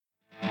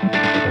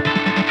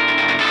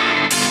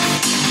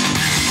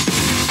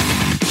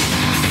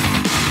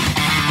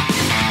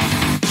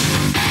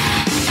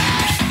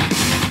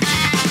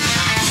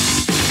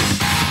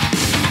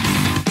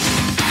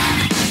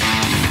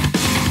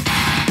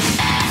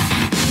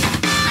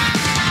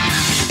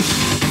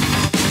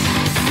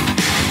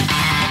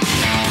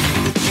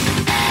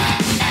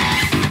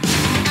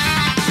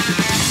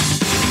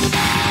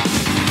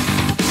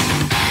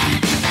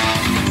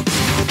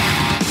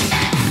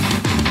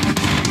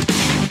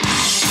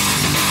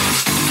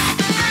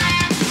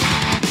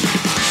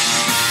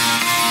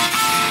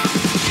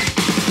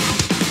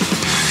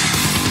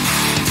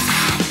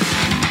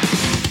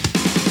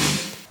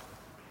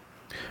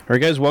All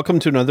right, guys, welcome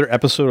to another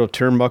episode of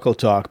Turnbuckle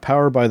Talk,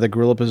 powered by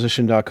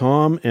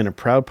thegorillaposition.com and a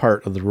proud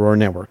part of the Roar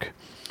Network.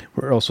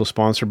 We're also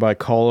sponsored by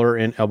Collar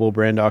and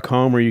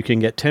ElbowBrand.com, where you can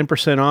get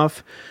 10%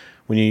 off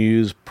when you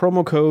use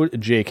promo code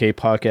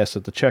JKPodcast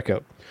at the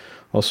checkout.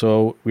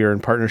 Also, we are in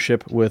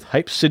partnership with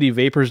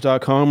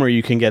HypeCityVapors.com, where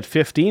you can get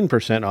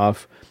 15%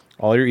 off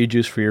all your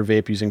e-juice for your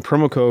vape using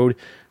promo code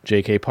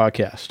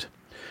JKPodcast.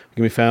 We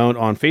can be found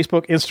on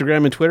Facebook,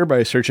 Instagram, and Twitter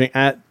by searching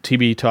at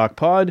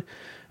TBTalkPod.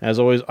 As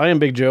always, I am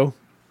Big Joe.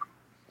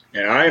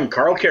 And I am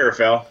Carl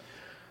Carafel.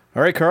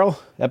 All right, Carl,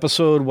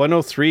 episode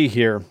 103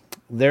 here.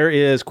 There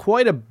is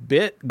quite a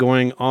bit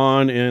going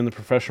on in the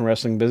professional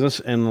wrestling business,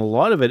 and a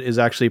lot of it is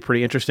actually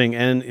pretty interesting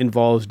and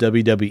involves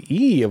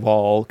WWE of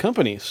all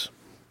companies.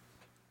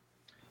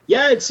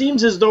 Yeah, it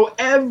seems as though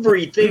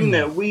everything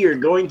that we are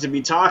going to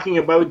be talking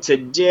about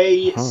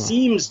today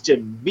seems to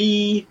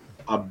be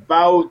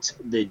about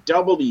the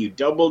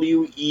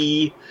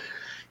WWE.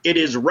 It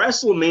is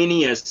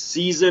WrestleMania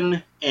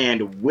season,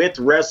 and with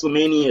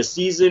WrestleMania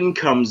season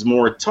comes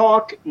more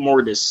talk,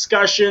 more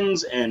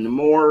discussions, and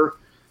more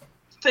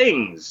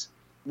things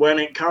when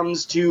it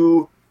comes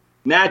to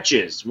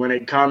matches, when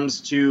it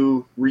comes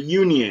to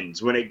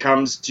reunions, when it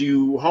comes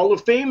to Hall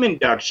of Fame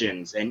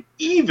inductions, and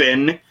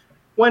even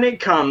when it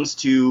comes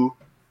to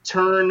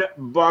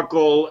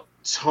Turnbuckle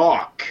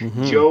talk.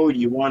 Joe, do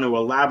you want to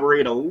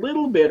elaborate a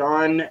little bit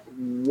on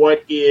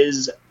what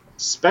is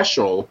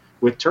special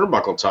with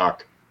Turnbuckle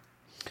talk?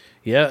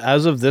 Yeah,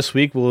 as of this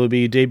week, we'll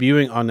be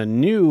debuting on a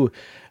new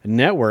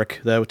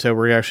network that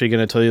we're actually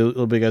going to tell you a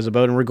little bit, guys,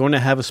 about, and we're going to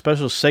have a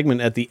special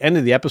segment at the end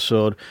of the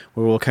episode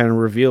where we'll kind of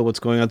reveal what's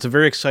going on. It's a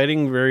very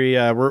exciting,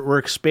 we're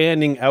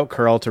expanding out,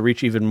 Carl, to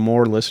reach even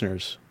more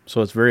listeners.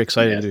 So it's very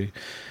exciting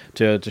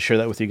to share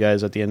that with you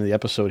guys at the end of the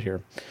episode here.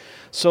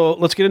 So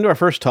let's get into our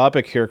first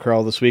topic here,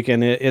 Carl, this week,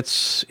 and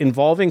it's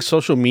involving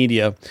social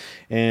media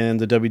and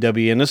the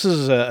WWE. And this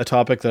is a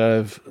topic that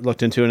I've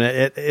looked into, and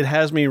it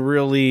has me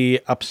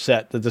really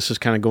upset that this is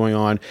kind of going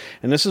on.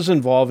 And this is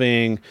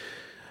involving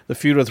the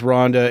feud with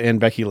Ronda and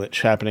Becky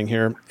Lynch happening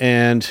here.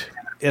 And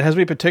it has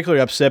me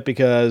particularly upset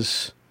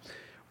because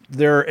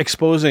they're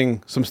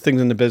exposing some things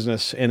in the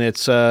business, and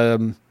it's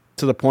to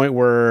the point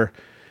where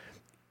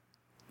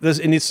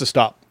it needs to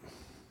stop,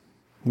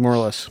 more or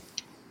less.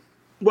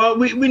 Well,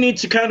 we need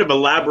to kind of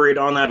elaborate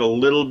on that a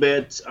little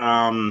bit.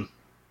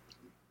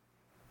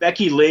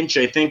 Becky Lynch,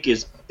 I think,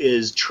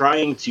 is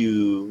trying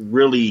to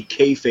really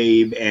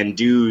kayfabe and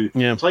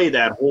play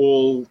that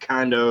whole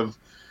kind of,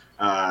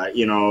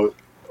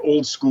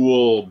 old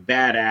school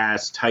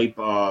badass type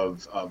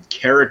of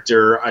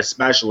character,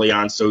 especially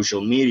on social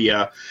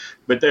media.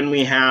 But then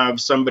we have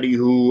somebody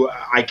who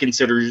I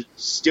consider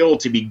still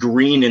to be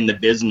green in the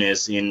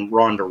business in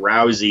Ronda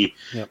Rousey,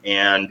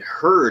 and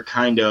her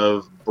kind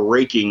of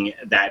breaking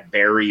that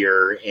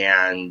barrier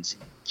and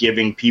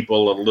giving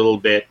people a little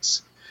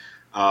bit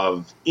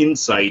of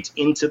insight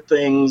into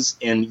things.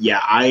 And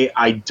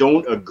I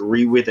don't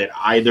agree with it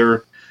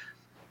either.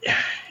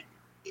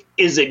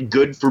 Is it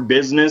good for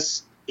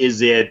business?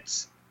 Is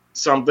it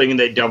something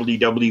that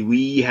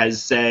WWE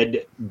has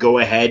said, go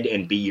ahead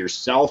and be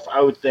yourself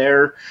out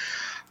there?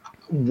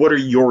 What are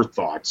your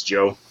thoughts,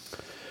 Joe?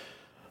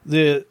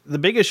 The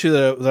big issue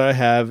that I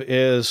have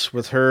is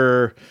with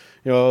her.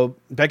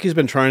 Becky's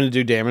been trying to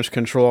do damage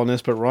control on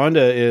this, but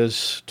Ronda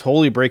is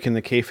totally breaking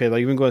the kayfabe.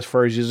 Like, even go as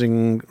far as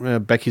using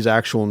Becky's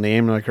actual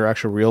name, like her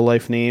actual real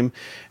life name,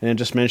 and then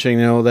just mentioning,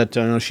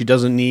 that she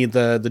doesn't need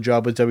the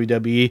job with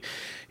WWE.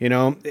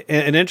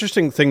 An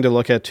interesting thing to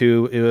look at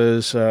too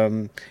is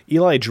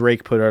Eli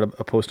Drake put out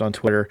a post on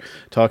Twitter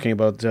talking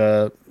about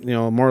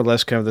more or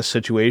less kind of the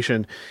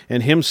situation,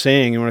 and him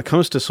saying, when it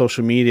comes to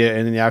social media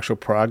and the actual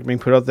product being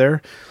put out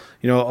there,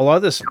 a lot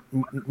of this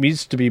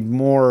needs to be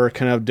more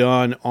kind of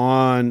done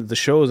on the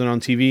shows and on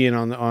TV and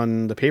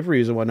on the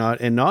pay-per-views and whatnot,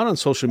 and not on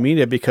social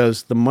media,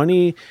 because the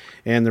money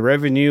and the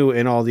revenue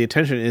and all the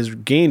attention is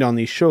gained on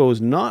these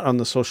shows, not on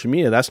the social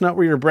media. That's not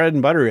where your bread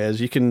and butter is.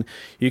 You can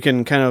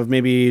kind of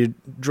maybe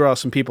draw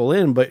some people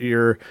in, but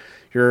your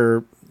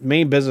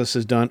main business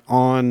is done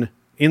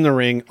in the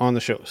ring on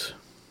the shows.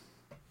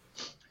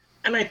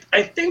 And I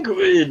think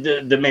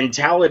the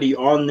mentality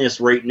on this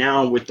right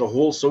now with the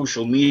whole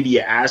social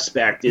media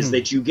aspect is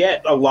that you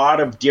get a lot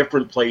of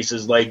different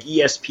places like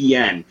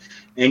ESPN,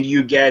 and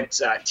you get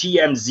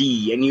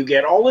TMZ, and you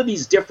get all of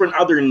these different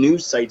other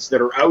news sites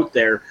that are out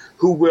there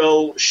who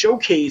will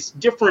showcase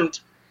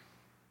different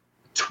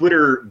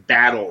Twitter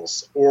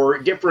battles or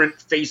different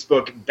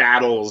Facebook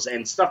battles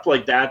and stuff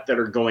like that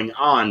are going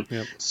on.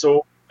 Yep.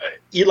 So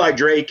Eli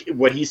Drake,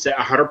 what he said,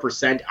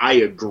 100%, I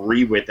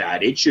agree with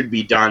that. It should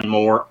be done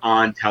more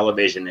on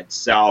television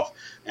itself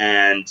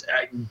and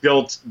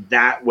built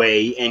that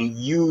way and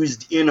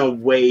used in a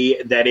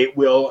way that it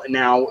will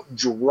now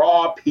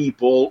draw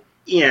people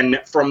in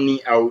from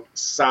the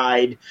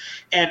outside.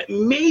 And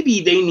maybe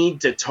they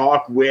need to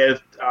talk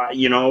with,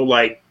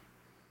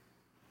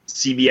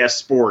 CBS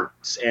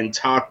Sports and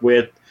talk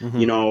with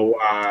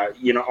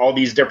all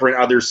these different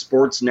other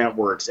sports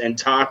networks and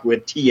talk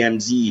with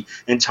TMZ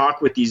and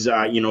talk with these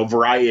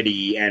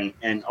Variety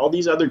and all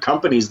these other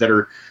companies that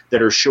are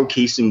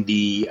showcasing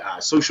the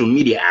social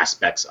media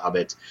aspects of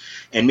it,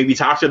 and maybe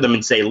talk to them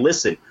and say,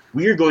 listen,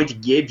 we are going to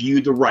give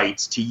you the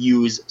rights to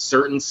use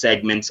certain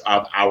segments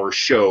of our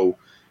show.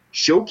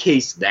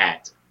 Showcase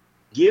that.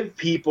 Give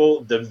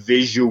people the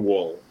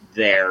visual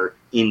there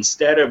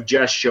instead of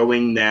just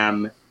showing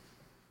them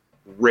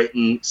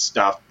written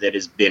stuff that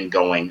has been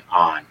going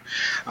on.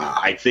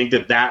 I think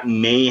that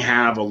may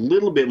have a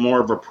little bit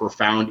more of a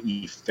profound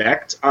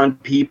effect on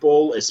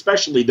people,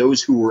 especially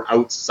those who are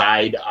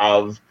outside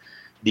of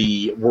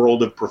the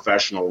world of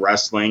professional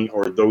wrestling,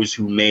 or those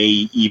who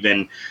may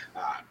even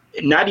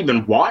not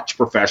even watch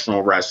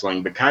professional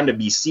wrestling, but kind of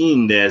be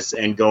seeing this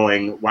and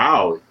going,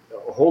 wow,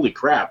 holy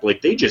crap,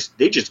 like they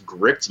just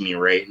gripped me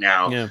right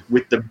now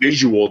with the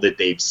visual that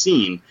they've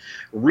seen.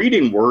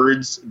 Reading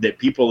words that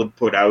people have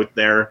put out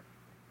there,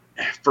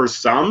 for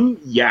some,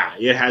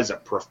 it has a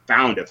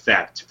profound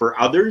effect. For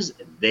others,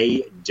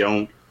 they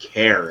don't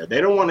care. They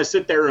don't want to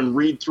sit there and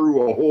read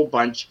through a whole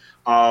bunch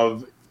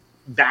of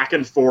back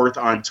and forth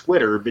on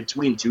Twitter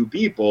between two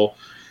people.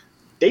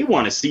 They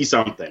want to see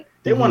something.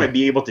 They want to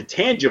be able to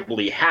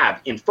tangibly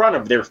have in front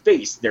of their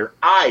face, their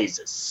eyes,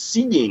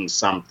 seeing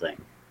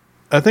something.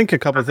 I think a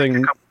couple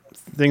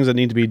things that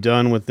need to be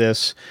done with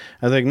this.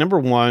 I think number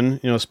one,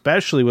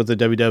 especially with the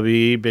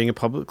WWE being a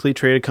publicly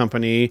traded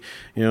company,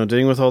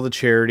 dealing with all the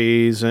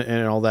charities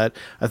and all that,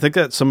 I think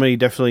that somebody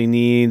definitely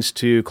needs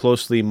to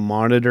closely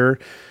monitor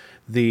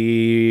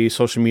the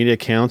social media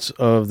accounts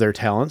of their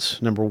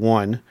talents, number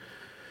one.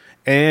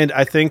 And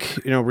I think,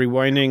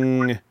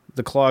 rewinding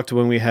the clock to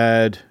when we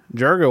had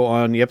Jargo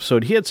on the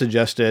episode, he had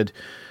suggested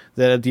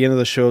that at the end of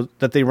the show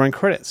that they run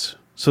credits,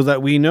 so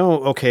that we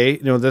know, okay,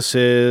 this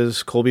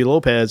is Colby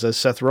Lopez as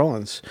Seth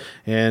Rollins,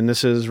 and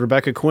this is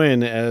Rebecca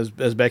Quinn as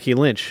Becky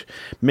Lynch.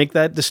 Make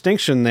that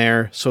distinction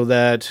there so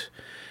that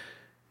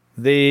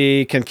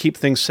they can keep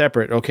things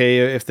separate. Okay,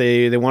 if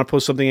they want to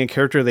post something in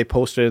character, they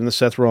post it in the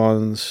Seth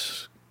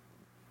Rollins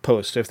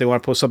post. If they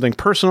want to post something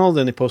personal,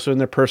 then they post it in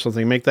their personal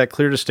thing. Make that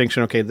clear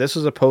distinction. Okay, this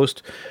is a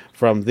post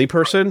from the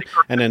person,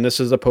 and then this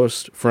is a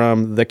post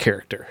from the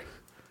character.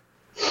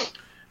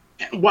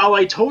 While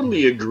I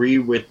totally agree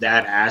with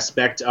that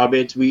aspect of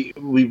it, we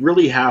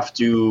really have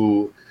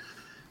to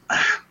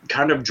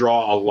kind of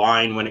draw a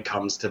line when it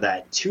comes to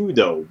that too,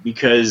 though,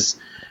 because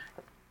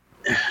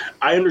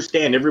I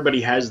understand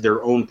everybody has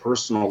their own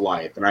personal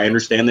life, and I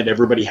understand that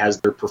everybody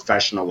has their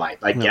professional life.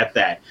 I get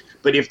that.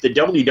 But if the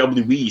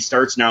WWE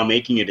starts now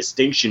making a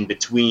distinction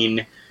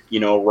between,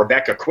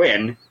 Rebecca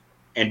Quinn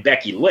and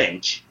Becky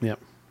Lynch,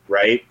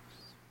 right?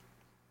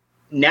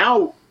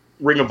 Now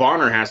Ring of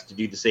Honor has to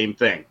do the same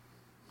thing.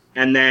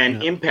 And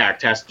then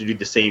Impact has to do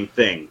the same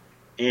thing.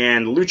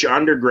 And Lucha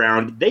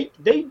Underground,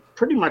 they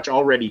pretty much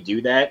already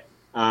do that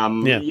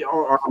on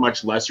a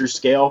much lesser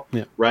scale,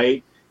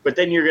 right? But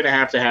then you're going to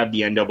have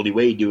the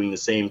NWA doing the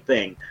same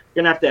thing.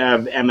 You're going to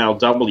have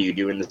MLW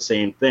doing the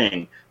same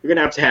thing. You're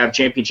going to have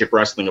Championship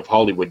Wrestling of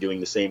Hollywood doing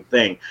the same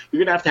thing.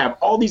 You're going to have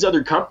all these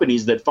other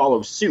companies that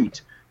follow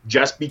suit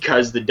just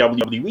because the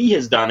WWE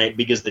has done it,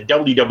 because the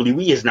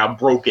WWE has now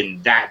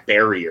broken that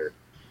barrier.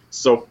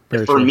 So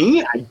for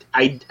me,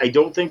 I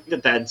don't think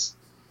that's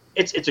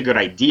it's a good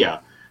idea,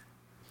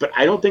 but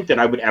I don't think that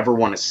I would ever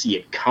want to see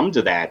it come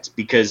to that,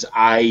 because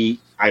I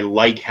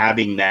like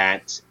having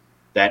that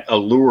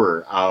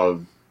allure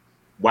of,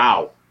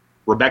 wow,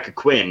 Rebecca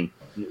Quinn,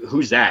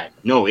 who's that?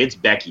 No, it's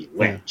Becky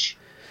Lynch,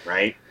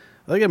 right?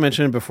 Like I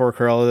mentioned before,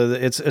 Carl,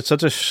 it's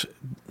such a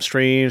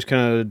strange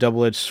kind of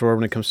double-edged sword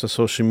when it comes to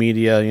social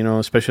media,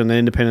 especially in the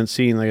independent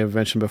scene, like I've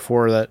mentioned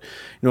before, that,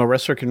 a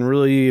wrestler can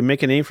really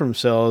make a name for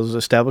themselves,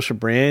 establish a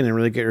brand, and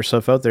really get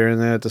yourself out there. And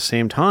then at the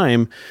same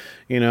time,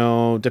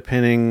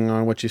 depending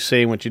on what you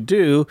say and what you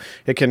do,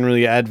 it can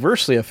really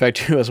adversely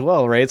affect you as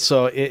well, right?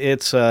 So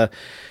it's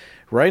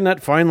right in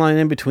that fine line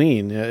in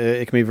between.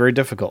 It can be very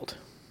difficult.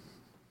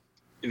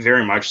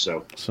 Very much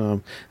so.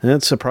 So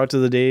that's a product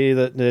of the day,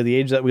 that the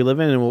age that we live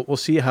in, and we'll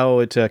see how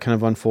it kind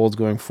of unfolds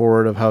going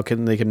forward, of how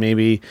they can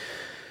maybe,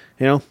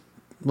 we'll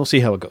see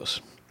how it goes.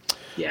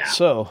 Yeah.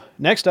 So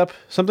next up,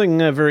 something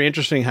very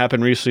interesting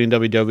happened recently in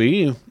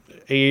WWE.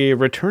 A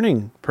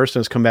returning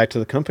person has come back to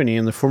the company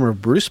in the form of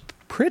Bruce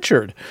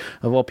Pritchard,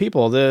 of all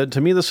people.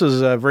 To me, this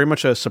is very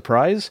much a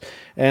surprise,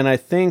 and I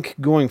think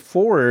going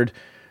forward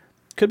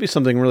could be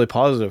something really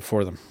positive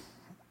for them.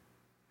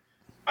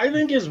 I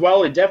think as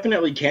well, it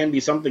definitely can be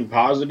something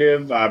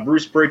positive.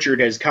 Bruce Pritchard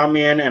has come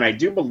in, and I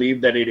do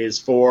believe that it is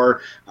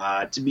for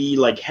to be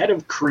like head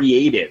of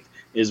creative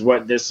is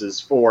what this is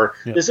for.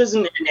 Yeah. This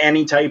isn't in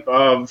any type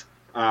of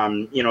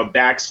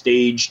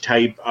backstage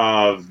type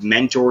of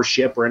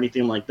mentorship or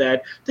anything like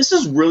that. This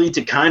is really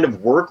to kind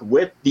of work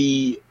with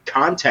the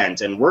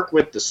content and work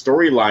with the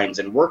storylines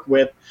and work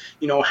with,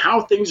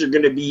 how things are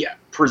going to be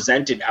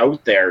presented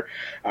out there.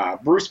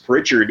 Bruce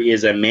Pritchard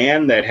is a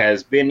man that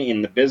has been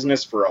in the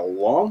business for a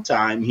long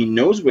time. He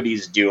knows what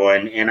he's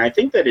doing, and I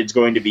think that it's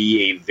going to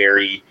be a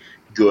very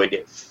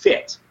good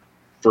fit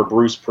for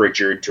Bruce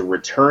Pritchard to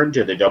return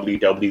to the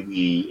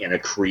WWE in a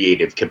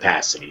creative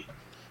capacity.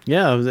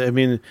 Yeah, I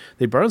mean,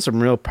 they brought in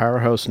some real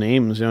powerhouse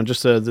names.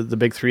 Just the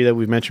big three that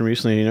we've mentioned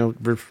recently.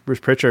 Bruce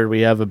Pritchard.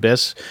 We have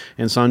Abyss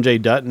and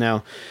Sanjay Dutt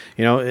now.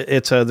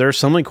 It's there's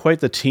suddenly quite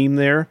the team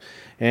there,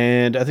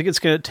 and I think it's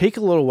going to take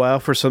a little while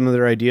for some of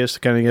their ideas to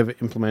kind of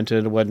get implemented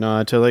and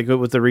whatnot. Like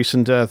with the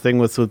recent thing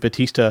with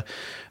Batista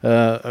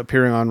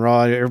appearing on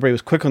Raw, everybody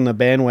was quick on the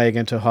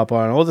bandwagon to hop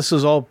on. Oh, this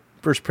is all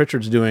Bruce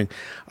Pritchard's doing.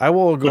 I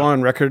will go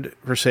on record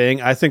for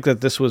saying I think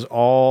that this was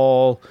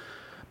all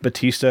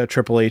Batista,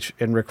 Triple H,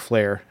 and Ric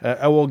Flair.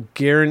 I will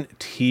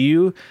guarantee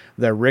you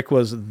that Rick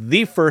was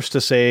the first to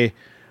say,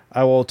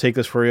 I will take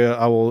this for you.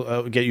 I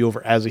will get you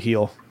over as a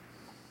heel.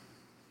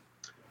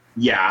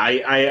 Yeah,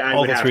 I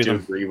would have to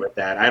agree with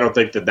that. I don't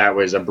think that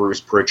was a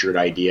Bruce Pritchard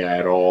idea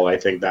at all. I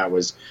think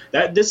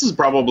this is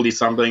probably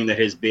something that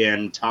has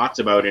been talked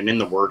about and in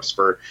the works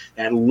for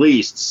at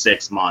least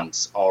 6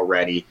 months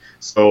already.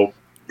 So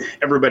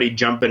everybody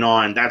jumping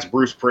on, that's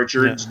Bruce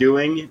Pritchard's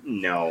doing?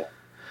 No.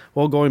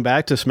 Well, going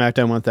back to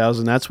SmackDown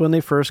 1000, that's when they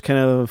first kind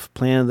of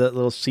planted that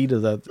little seed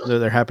of that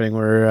they're happening,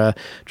 where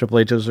Triple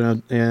H was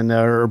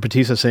or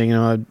Batista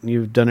saying,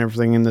 you've done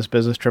everything in this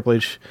business, Triple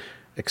H,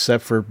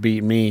 except for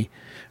beat me,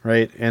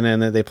 right? And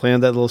then they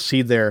planted that little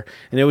seed there,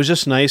 and it was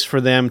just nice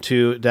for them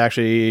to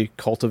actually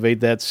cultivate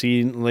that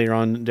seed later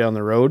on down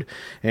the road.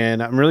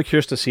 And I'm really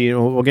curious to see.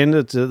 We'll get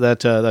into that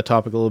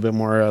topic a little bit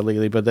more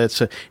lately, but it's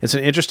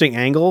an interesting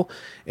angle,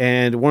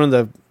 and one of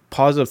the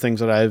positive things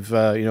that I've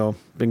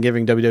been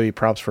giving WWE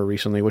props for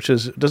recently, which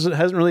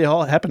hasn't really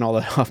happened all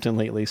that often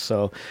lately.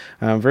 So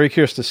I'm very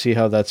curious to see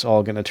how that's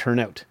all going to turn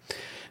out.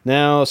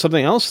 Now,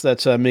 something else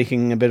that's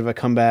making a bit of a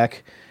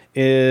comeback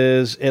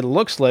is it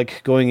looks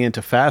like going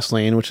into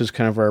Fastlane, which is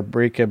kind of our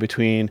break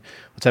between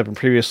what's happened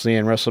previously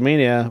in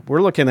WrestleMania.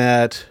 We're looking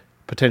at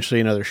potentially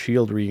another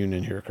Shield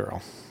reunion here,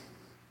 Carl.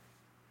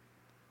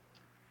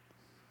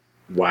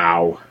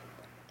 Wow.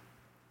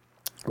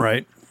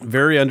 Right.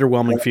 Very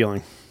underwhelming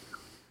feeling.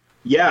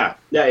 Yeah,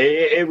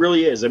 it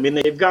really is. I mean,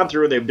 they've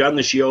done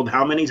the Shield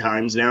how many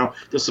times now?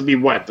 This will be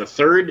what, the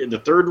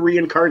third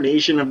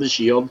reincarnation of the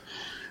Shield.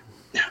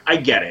 I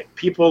get it.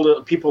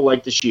 People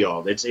like the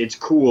Shield. It's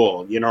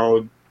cool.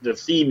 The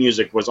theme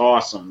music was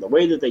awesome. The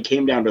way that they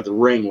came down to the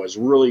ring was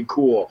really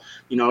cool.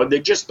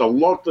 The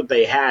look that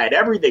they had,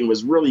 everything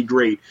was really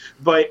great.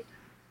 But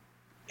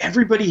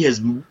everybody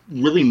has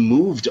really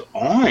moved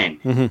on.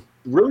 Mm-hmm.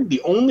 Really,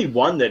 the only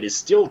one that is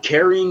still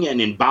carrying and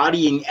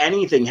embodying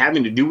anything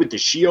having to do with the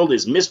Shield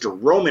is Mr.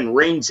 Roman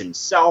Reigns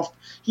himself.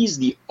 He's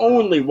the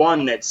only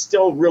one that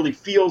still really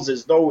feels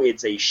as though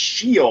it's a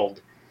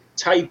Shield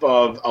type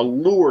of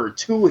allure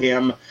to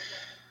him.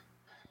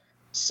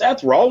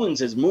 Seth Rollins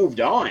has moved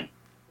on.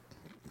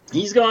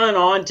 He's gone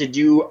on to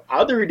do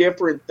other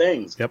different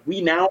things. Yep.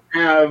 We now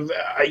have,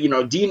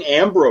 Dean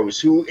Ambrose,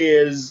 who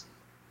is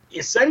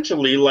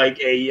essentially like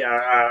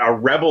a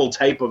rebel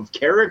type of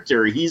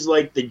character. He's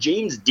like the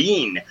James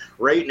Dean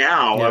right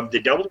now of the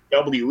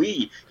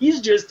WWE. He's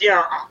just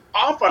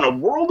off on a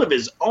world of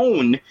his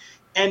own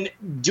and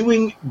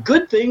doing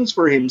good things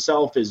for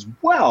himself as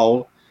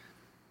well.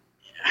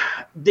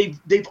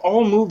 They've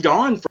all moved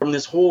on from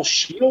this whole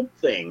Shield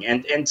thing,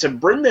 and to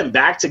bring them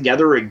back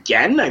together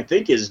again, I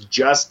think is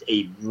just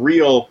a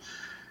real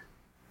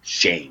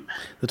shame.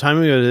 The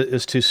timing of it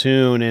is too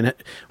soon, and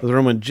with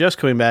Roman just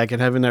coming back and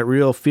having that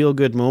real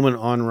feel-good moment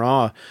on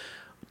Raw,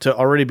 to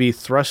already be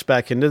thrust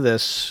back into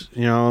this,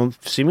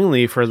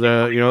 seemingly for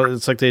the,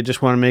 it's like they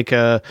just want to make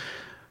a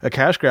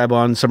cash grab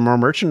on some more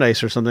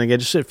merchandise or something.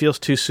 It feels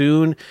too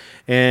soon,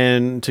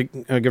 and to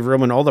give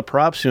Roman all the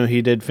props,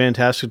 he did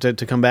fantastic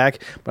to come back,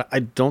 but I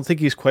don't think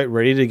he's quite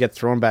ready to get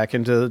thrown back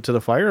into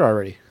the fire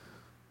already.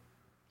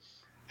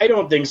 I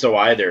don't think so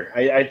either.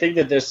 I think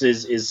that this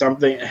is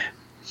something.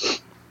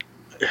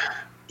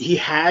 He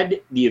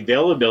had the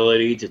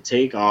availability to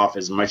take off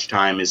as much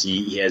time as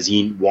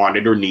he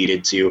wanted or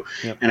needed to,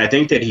 and I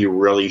think that he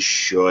really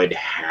should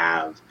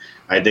have.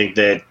 I think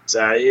that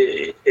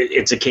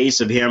it's a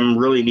case of him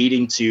really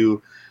needing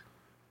to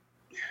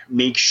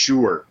make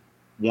sure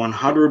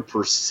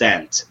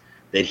 100%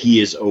 that he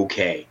is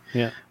okay.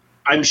 Yeah.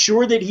 I'm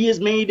sure that he has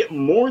made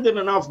more than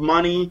enough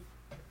money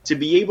to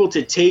be able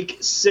to take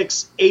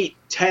 6, 8,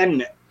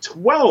 10,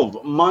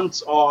 12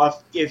 months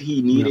off if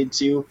he needed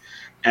to.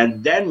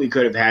 And then we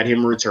could have had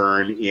him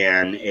return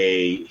in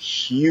a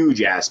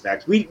huge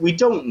aspect. We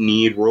don't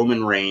need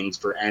Roman Reigns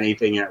for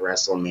anything at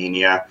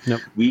WrestleMania.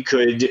 Nope. We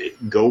could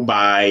go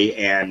by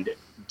and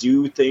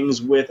do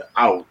things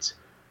without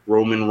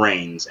Roman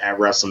Reigns at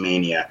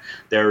WrestleMania.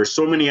 There are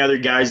so many other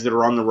guys that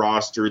are on the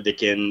roster that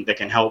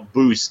can help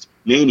boost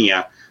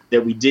Mania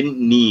that we didn't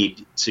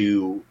need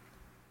to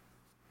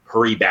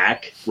hurry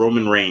back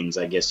Roman Reigns,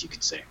 I guess you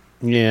could say.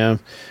 Yeah,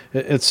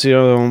 it's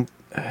we'll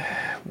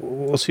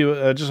see.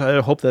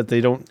 I hope that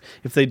they don't.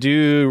 If they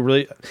do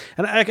really,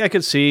 and I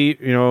could see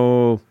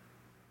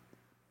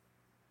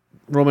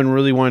Roman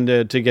really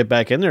wanted to get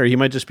back in there. He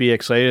might just be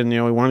excited, and he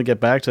want to get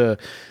back to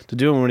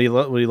doing what he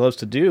loves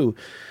to do.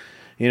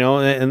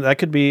 And that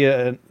could be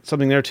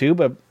something there too.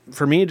 But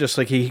for me, just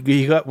like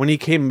he got when he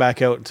came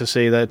back out to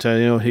say that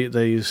that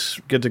he's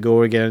good to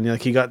go again,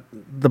 like he got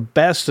the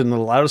best and the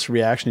loudest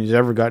reaction he's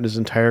ever got in his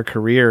entire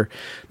career.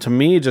 To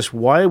me, just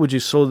why would you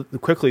so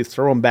quickly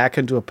throw him back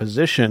into a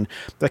position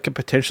that could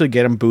potentially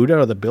get him booed out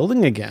of the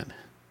building again?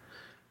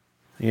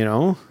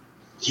 Yeah.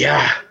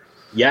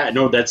 Yeah,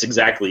 no, that's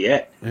exactly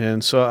it.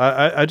 And so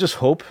I just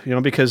hope,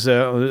 because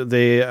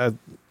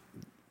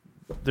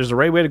there's a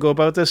right way to go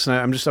about this, and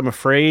I'm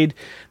afraid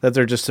that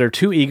they're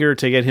too eager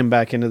to get him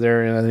back into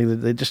there, and I think that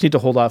they just need to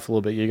hold off a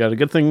little bit. You got a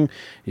good thing,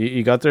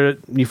 you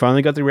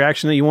finally got the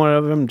reaction that you wanted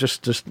of him.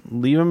 Just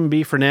leave him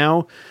be for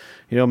now.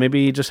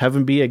 Maybe just have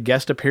him be a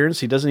guest appearance.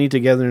 He doesn't need to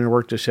get in and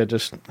work just yet.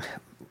 Just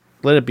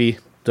let it be,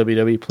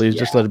 WWE. Please,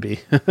 just let it be.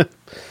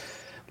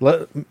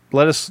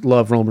 Let us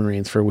love Roman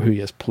Reigns for who he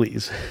is,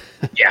 please.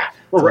 Yeah,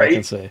 right. I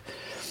can say.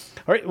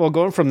 All right, well,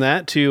 going from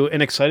that to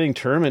an exciting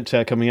tournament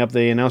coming up,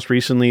 they announced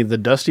recently the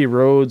Dusty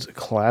Rhodes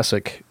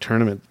Classic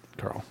tournament,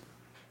 Carl.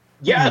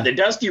 Yeah, the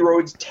Dusty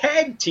Rhodes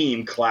Tag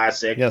Team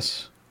Classic.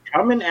 Yes.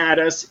 Coming at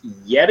us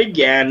yet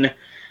again.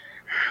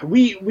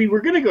 We were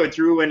going to go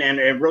through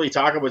and really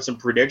talk about some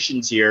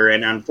predictions here,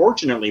 and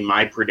unfortunately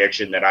my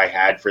prediction that I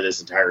had for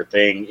this entire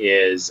thing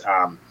is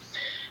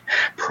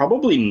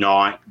probably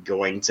not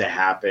going to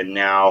happen.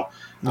 Now,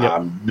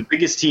 the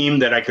biggest team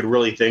that I could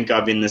really think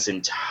of in this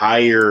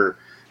entire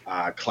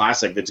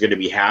classic that's going to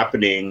be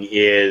happening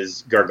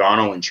is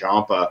Gargano and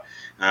Ciampa.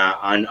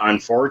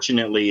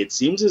 Unfortunately, it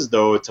seems as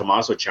though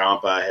Tommaso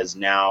Ciampa has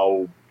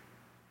now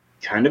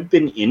kind of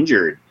been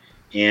injured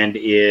and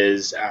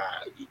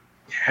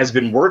has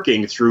been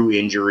working through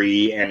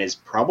injury and is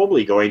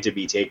probably going to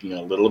be taking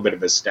a little bit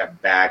of a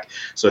step back.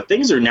 So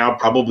things are now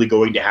probably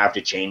going to have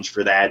to change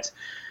for that.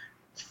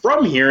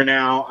 From here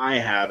now, I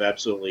have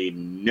absolutely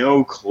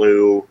no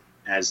clue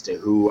as to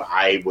who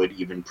I would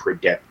even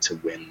predict to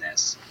win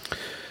this.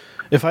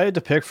 If I had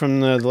to pick from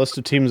the list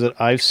of teams that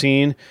I've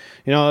seen,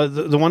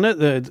 the one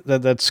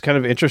that's kind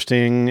of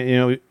interesting,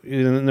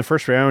 in the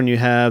first round you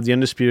have the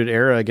Undisputed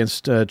Era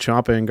against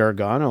Ciampa and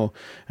Gargano.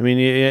 I mean,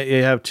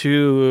 you have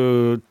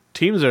two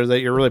teams there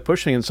that you're really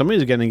pushing, and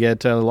somebody's going to get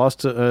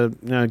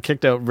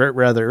kicked out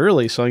rather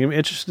early. So I'm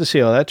interested to see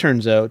how that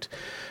turns out.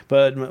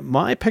 But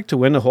my pick to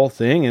win the whole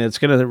thing, and it's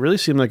going to really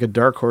seem like a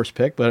dark horse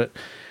pick, but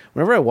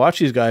whenever I watch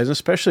these guys,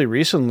 especially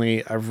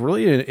recently, I've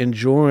really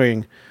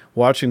enjoying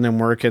watching them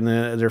work, and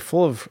they're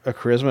full of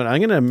charisma. And I'm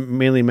going to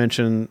mainly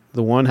mention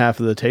the one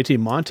half of the tag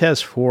team,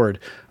 Montez Ford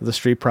of the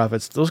Street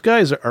Profits. Those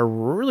guys are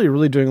really,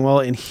 really doing well,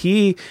 and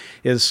he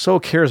is so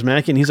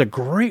charismatic, and he's a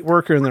great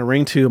worker in the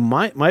ring too.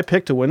 My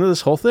pick to win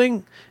this whole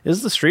thing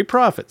is the Street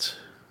Profits.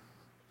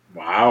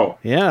 Wow.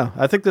 Yeah,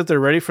 I think that they're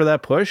ready for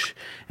that push,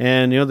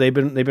 and they've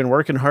been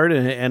working hard,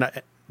 and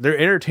they're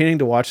entertaining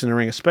to watch in the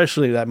ring,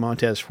 especially that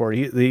Montez Ford.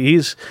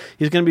 He's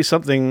going to be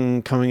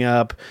something coming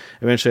up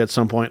eventually at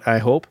some point, I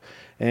hope.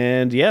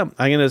 And yeah,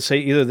 I'm going to say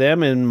either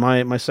them, and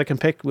my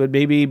second pick would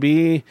maybe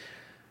be,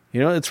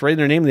 it's right in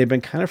their name. They've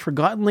been kind of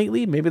forgotten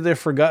lately. Maybe their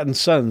Forgotten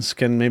Sons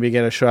can maybe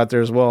get a shot there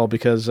as well,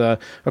 because of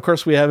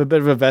course we have a bit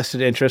of a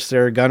vested interest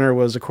there. Gunner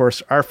was, of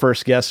course, our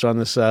first guest on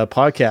this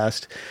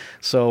podcast,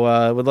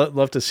 so would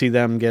love to see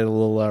them get a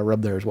little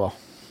rub there as well.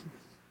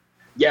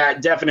 Yeah,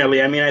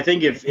 definitely. I mean, I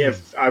think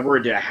if I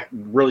were to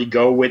really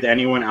go with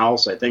anyone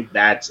else, I think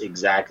that's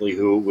exactly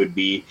who it would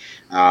be.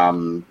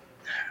 The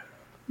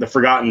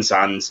Forgotten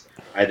Sons,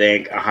 I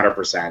think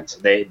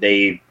 100%.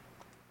 They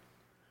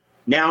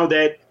now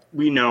that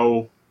we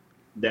know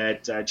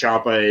that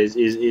Ciampa is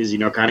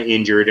kind of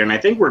injured, and I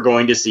think we're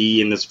going to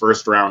see in this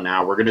first round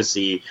now, we're going to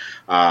see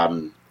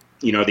the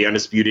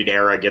Undisputed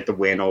Era get the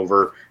win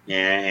over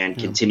and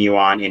continue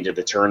on into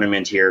the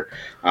tournament here.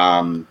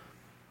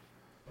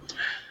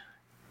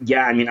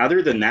 Yeah, I mean,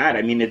 other than that,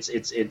 I mean,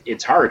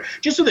 it's hard.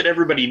 Just so that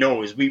everybody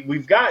knows,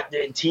 we've got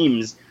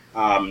teams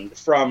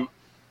from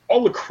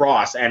all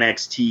across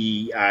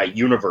NXT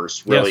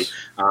universe, really.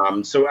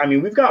 Yes. So, I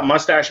mean, we've got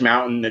Mustache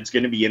Mountain that's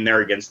going to be in there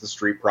against the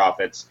Street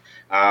Profits.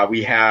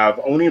 We have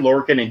Oni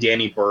Lorcan and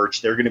Danny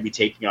Burch. They're going to be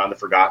taking on the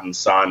Forgotten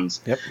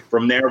Sons. Yep.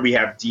 From there, we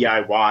have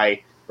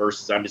DIY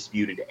versus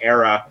Undisputed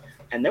Era.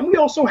 And then we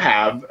also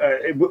have,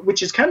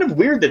 which is kind of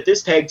weird that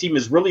this tag team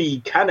has really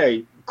kind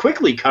of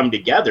quickly come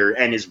together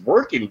and is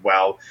working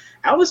well,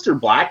 Aleister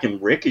Black and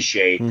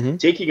Ricochet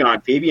taking on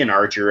Fabian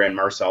Archer and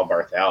Marcel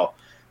Barthel.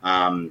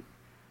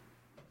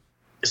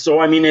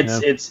 So, I mean,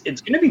 it's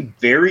going to be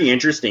very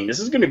interesting. This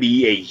is going to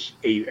be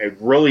a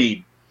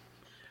really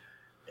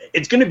 –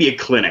 it's going to be a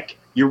clinic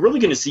you're really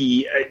going to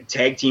see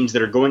tag teams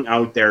that are going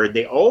out there.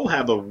 They all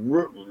have a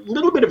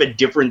little bit of a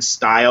different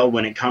style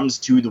when it comes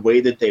to the way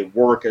that they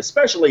work,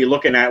 especially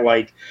looking at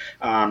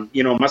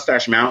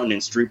Mustache Mountain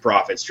and Street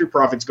Profits. Street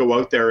Profits go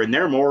out there and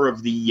they're more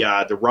of the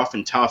rough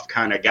and tough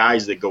kind of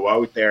guys that go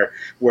out there,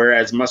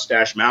 whereas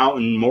Mustache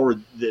Mountain more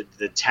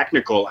the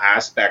technical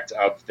aspect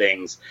of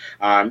things.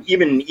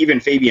 Even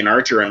Fabian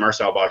Archer and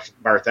Marcel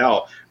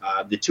Barthel,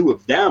 the two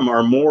of them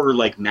are more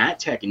like mat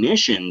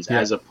technicians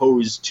as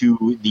opposed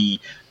to the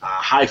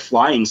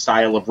high-flying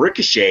style of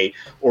Ricochet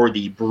or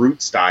the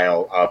brute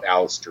style of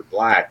Aleister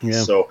Black. Yeah.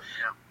 So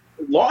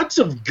lots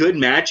of good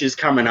matches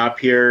coming up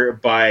here,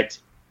 but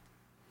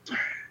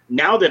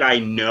now that I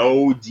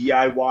know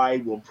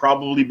DIY will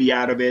probably be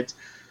out of it,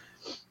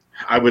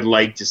 I would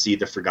like to see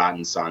the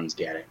Forgotten Sons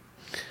get it.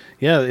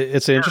 Yeah,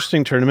 it's an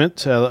interesting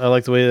tournament. I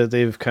like the way that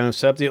they've kind of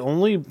set up. The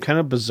only kind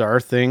of bizarre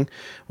thing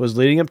was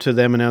leading up to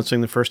them announcing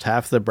the first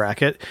half of the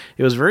bracket.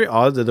 It was very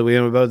odd that the way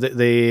about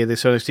they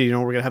said, we're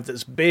going to have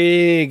this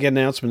big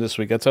announcement this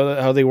week. That's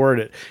how they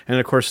worded it. And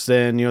of course,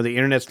 then the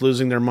internet's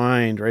losing their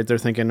mind, right? They're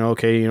thinking,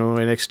 okay,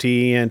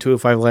 NXT and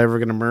 205 Live are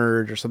going to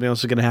merge or something else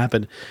is going to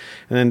happen,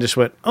 and then just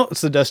went, oh,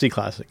 it's the Dusty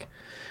Classic.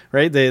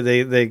 Right? They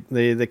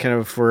kind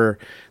of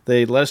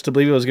they led us to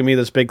believe it was going to be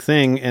this big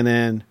thing, and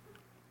then.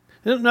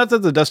 Not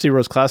that the Dusty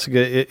Rhodes Classic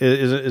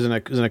isn't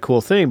a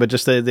cool thing, but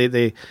just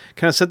they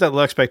kind of set that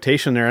low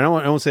expectation there. I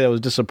won't say I was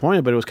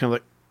disappointed, but it was kind of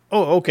like,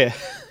 oh, okay,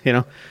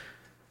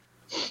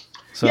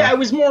 So, yeah, it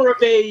was more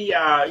of a,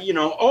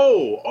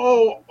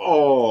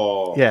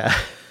 Yeah.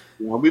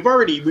 We've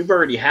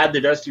already had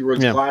the Dusty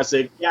Rhodes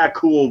Classic. Yeah,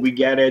 cool, we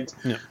get it.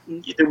 Yeah.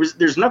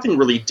 There's nothing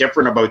really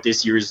different about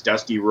this year's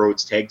Dusty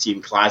Rhodes Tag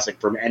Team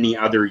Classic from any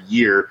other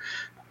year.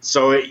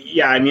 So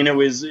yeah, I mean,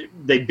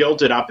 they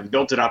built it up and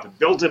built it up and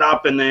built it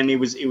up, and then it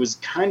was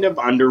kind of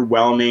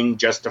underwhelming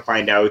just to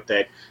find out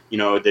that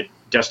the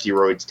Dusty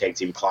Rhodes Tag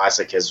Team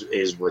Classic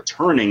is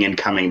returning and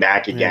coming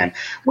back again,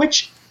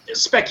 which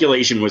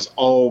speculation was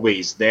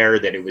always there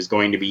that it was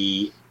going to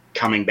be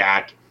coming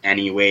back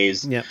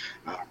anyways. Yeah.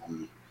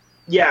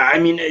 Yeah, I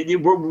mean,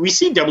 we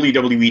see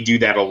WWE do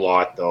that a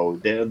lot, though.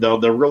 They'll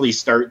really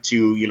start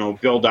to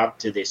build up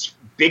to this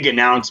big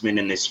announcement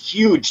and this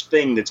huge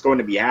thing that's going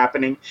to be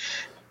happening.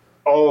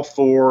 All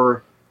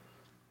for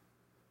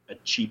a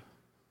cheap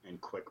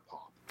and quick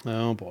pop.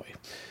 Oh, boy.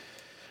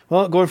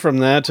 Well, going from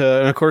that,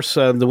 and of course,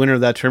 the winner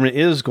of that tournament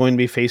is going to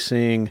be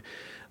facing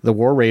the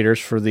War Raiders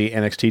for the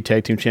NXT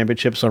Tag Team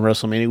Championships on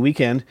WrestleMania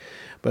weekend.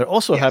 But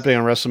also happening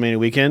on WrestleMania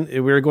weekend,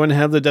 we're going to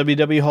have the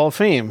WWE Hall of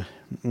Fame.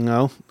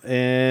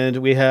 And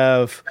we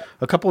have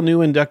a couple new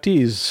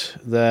inductees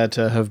that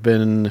have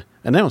been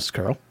announced,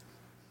 Carl.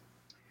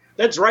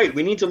 That's right.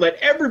 We need to let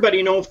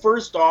everybody know,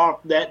 first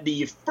off, that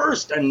the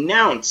first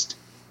announced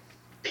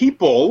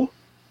people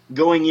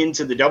going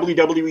into the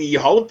WWE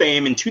Hall of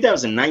Fame in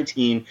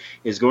 2019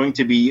 is going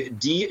to be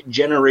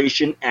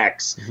D-Generation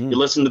X. Mm-hmm. You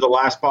listened to the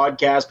last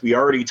podcast. We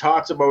already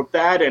talked about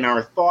that and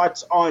our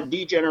thoughts on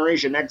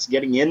D-Generation X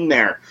getting in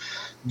there.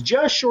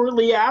 Just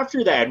shortly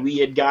after that, we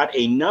had got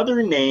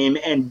another name,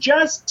 and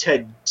just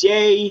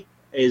today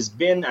has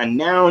been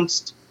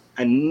announced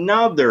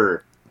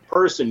another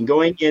person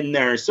going in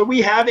there. So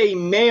we have a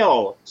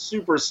male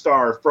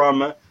superstar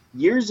from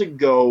years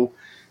ago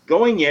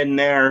going in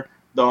there.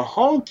 The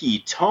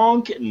Honky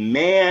Tonk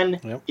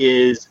Man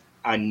is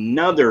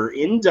another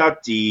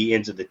inductee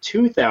into the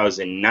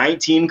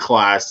 2019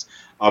 class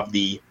of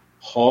the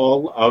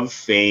Hall of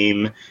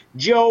Fame.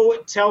 Joe,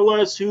 tell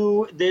us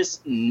who this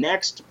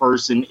next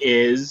person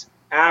is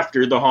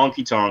after the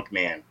Honky Tonk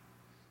Man.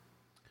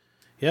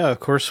 Yeah, of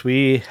course,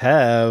 we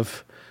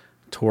have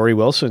Tori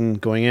Wilson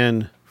going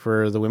in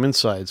for the women's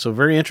side. So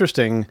very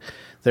interesting.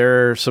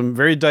 There are some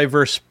very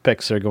diverse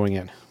picks that are going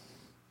in.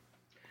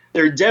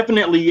 There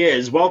definitely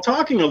is. While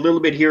talking a little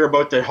bit here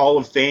about the Hall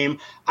of Fame,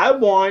 I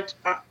want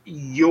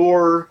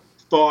your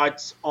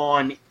thoughts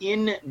on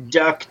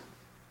inductees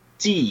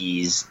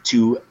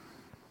to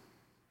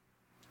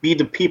be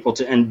the people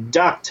to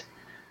induct.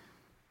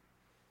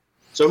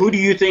 So who do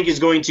you think is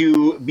going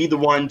to be the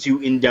one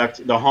to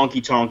induct the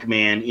Honky Tonk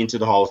Man into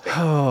the Hall of Fame?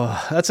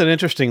 Oh, that's an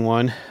interesting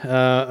one.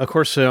 Of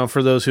course,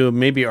 for those who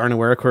maybe aren't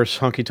aware, of course,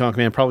 Honky Tonk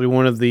Man, probably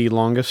one of the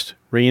longest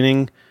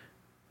reigning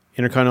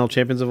Intercontinental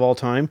Champions of all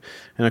time.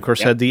 And, of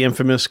course, had the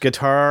infamous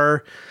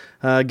guitar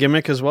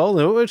gimmick as well,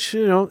 which,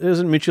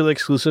 isn't mutually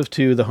exclusive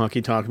to the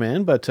Honky Tonk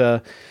Man. But,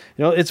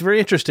 it's very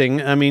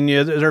interesting. I mean,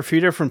 there are a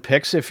few different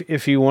picks.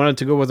 If you wanted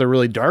to go with a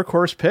really dark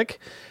horse pick,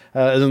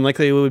 as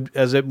unlikely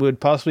as it would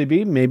possibly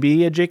be,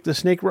 maybe Jake the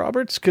Snake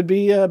Roberts could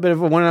be a bit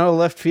of a one out of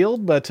left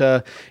field. But,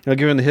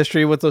 given the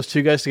history with those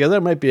two guys together,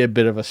 it might be a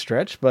bit of a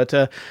stretch. But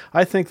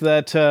I think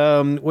that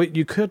what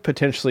you could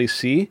potentially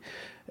see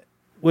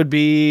would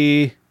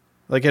be,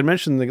 like I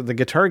mentioned, the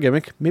guitar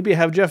gimmick, maybe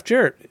have Jeff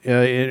Jarrett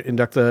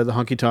induct the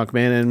Honky Tonk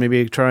Man and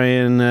maybe try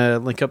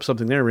and link up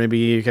something there. Maybe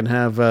you can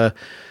have,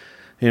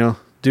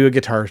 do a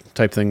guitar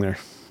type thing there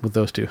with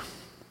those two.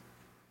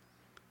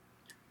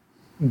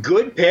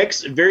 Good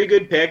picks, very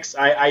good picks.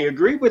 I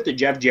agree with the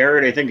Jeff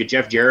Jarrett. I think a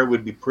Jeff Jarrett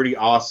would be pretty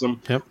awesome.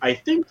 Yep. I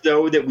think,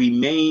 though, that we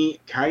may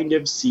kind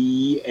of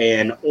see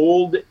an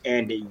old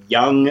and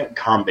young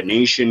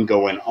combination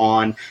going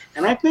on,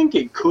 and I think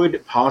it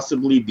could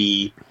possibly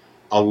be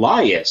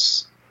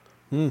Elias,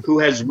 who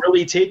has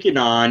really taken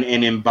on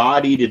and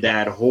embodied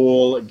that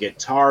whole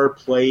guitar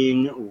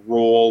playing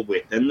role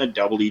within the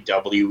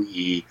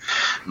WWE.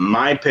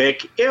 My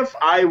pick, if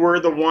I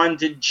were the one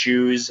to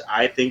choose,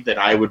 I think that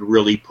I would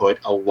really put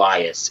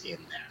Elias in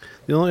there.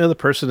 The only other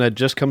person that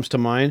just comes to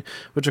mind,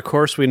 which of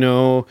course we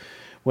know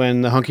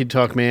when the Honky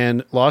Tonk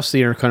Man lost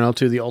the Intercontinental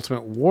to the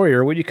Ultimate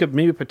Warrior, what you could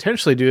maybe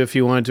potentially do if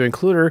you wanted to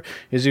include her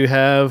is you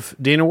have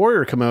Dana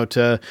Warrior come out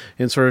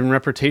in sort of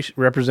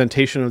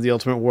representation of the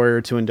Ultimate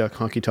Warrior to induct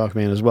Honky Tonk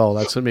Man as well.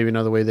 That's maybe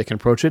another way they can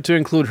approach it, to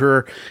include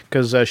her,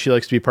 because she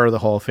likes to be part of the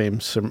Hall of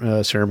Fame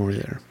ceremony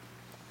there.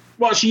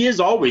 Well, she is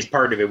always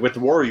part of it with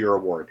the Warrior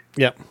Award.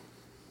 Yep.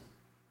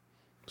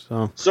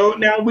 So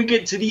now we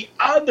get to the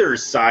other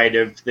side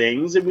of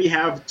things, and we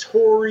have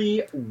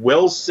Tori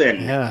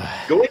Wilson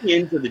going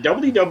into the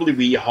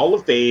WWE Hall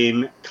of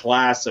Fame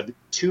class of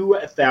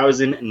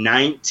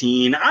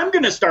 2019. I'm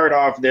going to start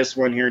off this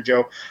one here,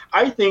 Joe.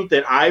 I think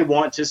that I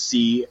want to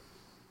see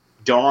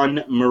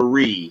Dawn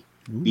Marie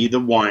be the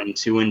one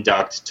to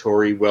induct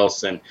Tori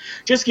Wilson.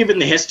 Just given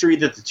the history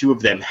that the two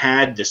of them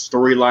had, the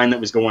storyline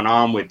that was going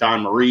on with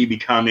Dawn Marie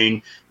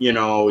becoming,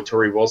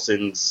 Tori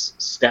Wilson's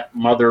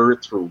stepmother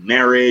through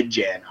marriage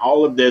and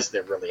all of this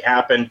that really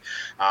happened.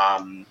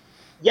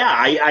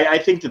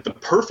 I think that the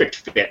perfect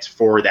fit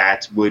for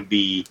that would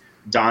be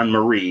Dawn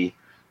Marie,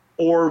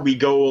 or we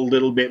go a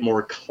little bit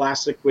more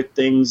classic with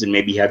things and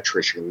maybe have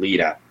Trish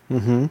Lita.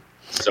 Mm-hmm.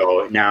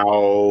 So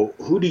now,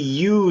 who do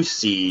you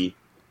see,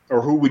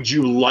 or who would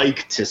you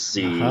like to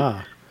see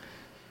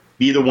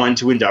be the one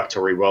to induct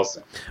Tori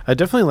Wilson? I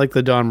definitely like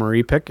the Dawn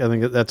Marie pick. I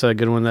think that's a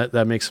good one.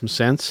 That makes some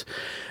sense.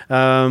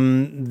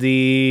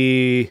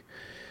 The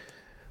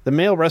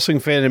male wrestling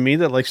fan in me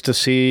that likes to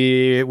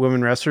see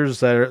women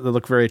wrestlers that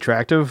look very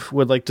attractive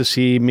would like to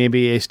see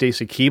maybe a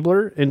Stacy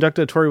Keibler induct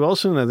a Tori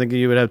Wilson. I think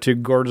you would have two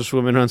gorgeous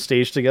women on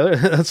stage together.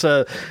 That's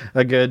a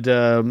good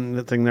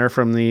thing there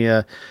from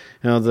the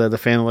the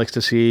fan that likes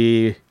to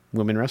see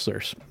women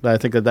wrestlers. I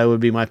think that would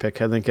be my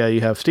pick. I think you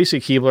have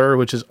Stacy Keibler,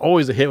 which is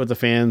always a hit with the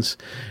fans,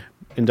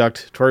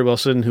 induct Tori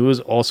Wilson, who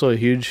is also a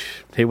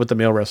huge hit with the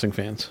male wrestling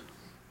fans.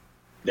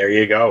 There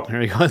you go.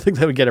 I think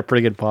that would get a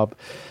pretty good pop.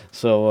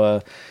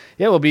 So,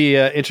 we'll be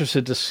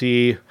interested to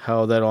see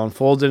how that all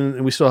unfolds.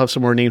 And we still have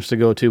some more names to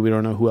go to. We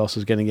don't know who else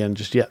is getting in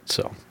just yet.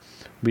 So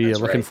we're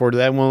looking forward to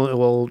that. And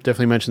we'll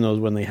definitely mention those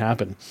when they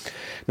happen.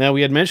 Now,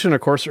 we had mentioned,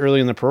 of course, early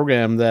in the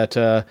program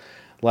that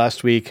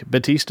last week,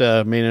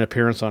 Batista made an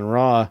appearance on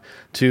Raw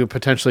to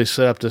potentially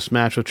set up this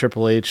match with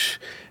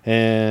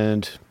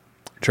and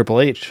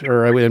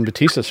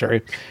Batista,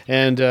 sorry.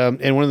 And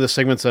one of the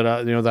segments that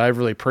that I've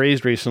really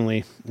praised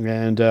recently.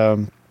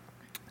 And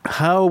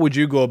how would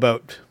you go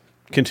about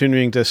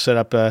continuing to set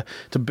up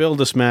to build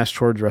this match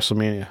towards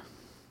WrestleMania?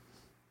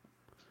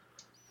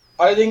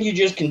 I think you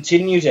just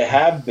continue to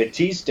have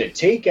Batista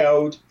take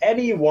out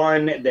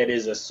anyone that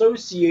is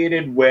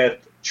associated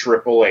with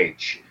Triple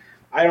H.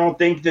 I don't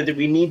think that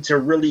we need to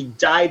really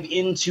dive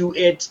into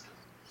it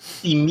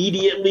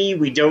immediately.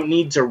 We don't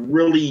need to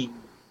really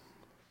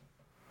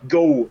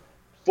go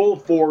full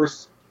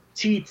force,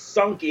 teeth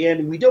sunk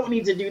in. We don't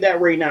need to do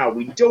that right now.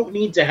 We don't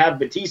need to have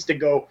Batista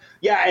go,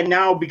 and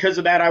now because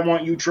of that, I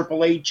want you,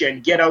 Triple H,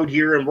 and get out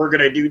here and we're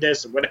going to do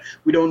this.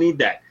 We don't need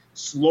that.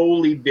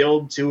 Slowly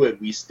build to it.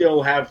 We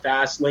still have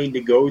Fastlane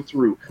to go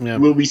through. Yeah.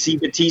 Will we see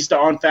Batista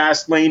on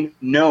Fastlane?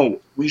 No,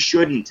 we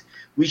shouldn't.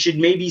 We should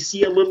maybe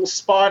see a little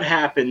spot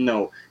happen,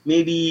 though.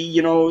 Maybe,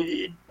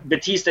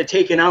 Batista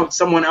taking out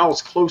someone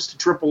else close to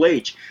Triple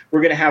H.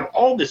 We're going to have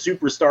all the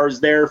superstars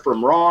there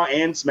from Raw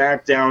and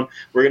SmackDown.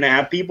 We're going to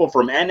have people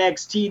from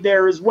NXT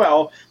there as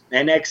well.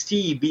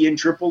 NXT being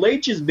Triple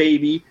H's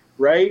baby,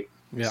 right?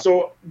 Yeah.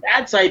 So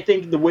that's, I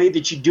think, the way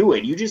that you do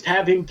it. You just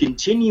have him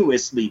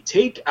continuously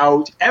take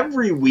out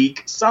every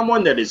week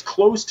someone that is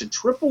close to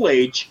Triple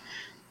H,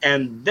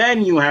 and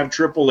then you have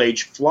Triple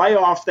H fly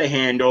off the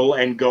handle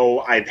and go,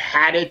 I've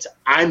had it,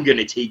 I'm going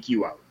to take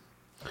you out.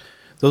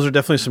 Those are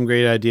definitely some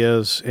great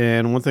ideas.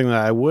 And one thing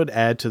that I would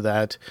add to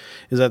that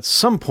is at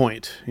some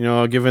point,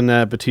 given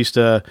that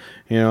Batista,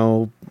 he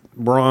hurt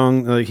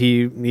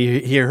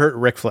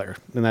Ric Flair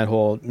in that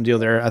whole deal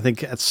there. I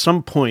think at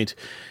some point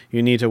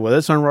you need to, whether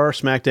it's on Raw or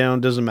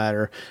SmackDown, doesn't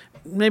matter.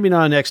 Maybe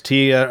not on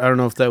NXT. I don't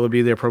know if that would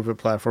be the appropriate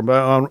platform,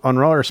 but on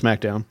Raw or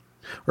SmackDown,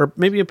 or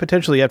maybe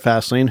potentially at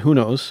Fastlane, who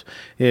knows,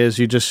 is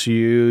you just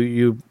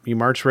you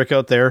march Rick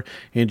out there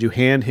and you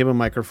hand him a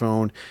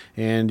microphone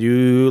and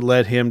you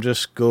let him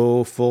just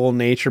go full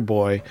nature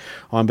boy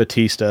on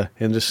Batista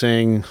and just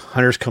saying,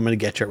 Hunter's coming to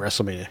get you at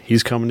WrestleMania.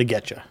 He's coming to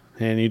get you.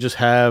 And you just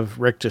have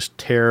Rick just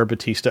tear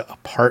Batista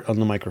apart on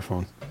the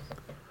microphone.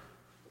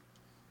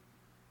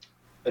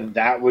 And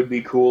that would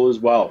be cool as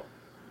well.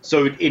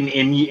 So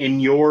in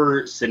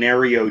your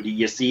scenario, do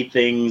you see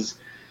things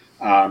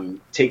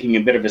taking a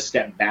bit of a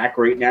step back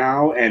right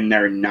now, and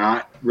they're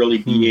not really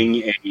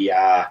being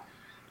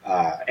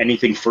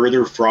anything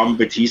further from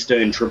Batista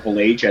and Triple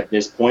H at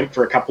this point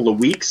for a couple of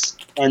weeks.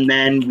 And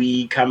then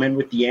we come in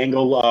with the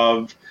angle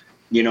of,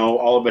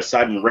 all of a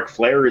sudden Ric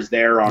Flair is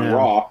there on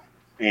Raw,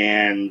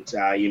 and,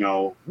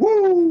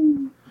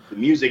 woo, the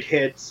music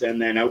hits,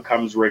 and then out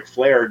comes Ric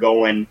Flair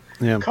going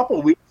a couple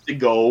of weeks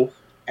ago,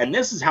 and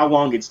this is how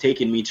long it's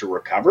taken me to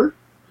recover.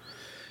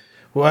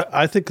 Well,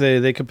 I think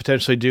they could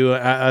potentially do.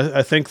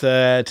 I think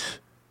that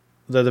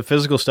the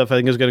physical stuff, I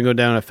think, is going to go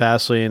down at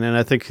Fastlane, and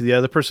I think the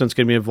other person that's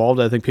going to be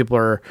involved, I think people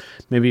are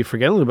maybe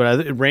forgetting a little bit.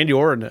 I think Randy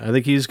Orton. I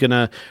think he's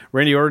gonna.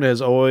 Randy Orton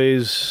has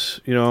always,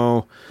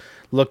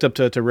 looked up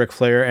to Ric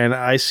Flair, and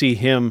I see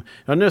him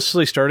not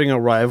necessarily starting a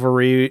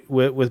rivalry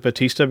with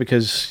Batista,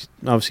 because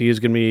obviously he's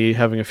going to be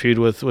having a feud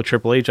with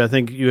Triple H. I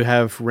think you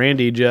have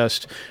Randy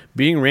just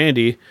being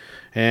Randy.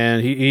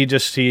 And he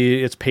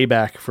it's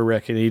payback for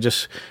Rick, and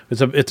it's an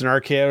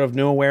RKO out of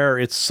nowhere.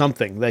 It's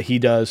something that he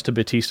does to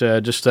Batista,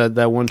 just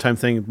that one time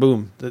thing.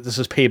 Boom! This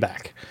is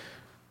payback.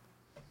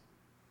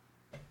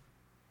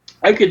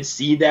 I could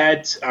see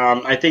that.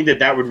 I think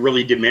that would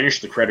really diminish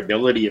the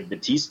credibility of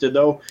Batista,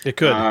 though. It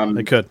could.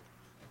 It could.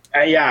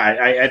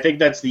 I think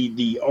that's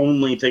the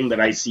only thing that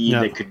I see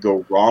that could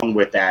go wrong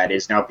with that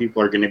is now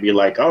people are going to be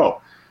like, oh,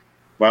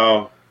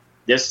 well,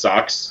 this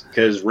sucks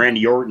because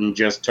Randy Orton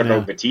just took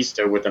out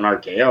Batista with an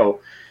RKO.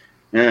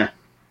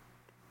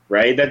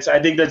 Right?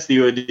 I think that's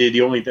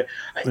the only thing.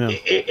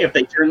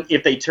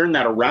 If they turn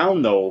that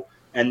around though,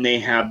 and they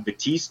have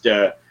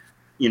Batista,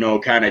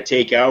 kind of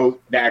take out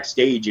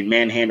backstage and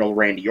manhandle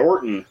Randy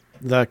Orton,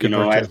 that could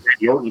as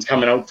Randy Orton's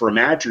coming out for a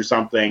match or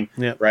something,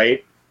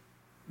 right?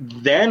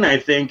 Then I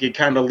think it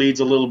kind of leads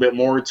a little bit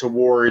more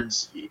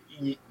towards,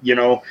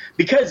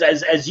 because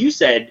as you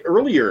said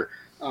earlier.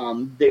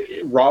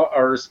 Raw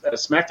or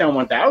SmackDown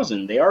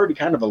 1000, they already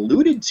kind of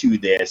alluded to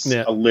this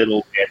a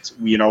little bit,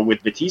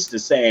 with Batista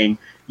saying,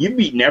 "You've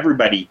beaten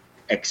everybody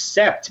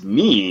except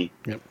me,"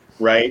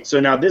 right? So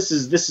now this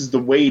is the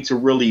way to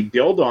really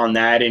build on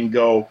that and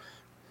go.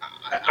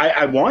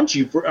 I want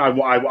you I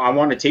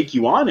want to take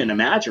you on in a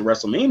match at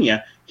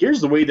WrestleMania.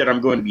 Here's the way that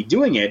I'm going to be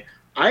doing it.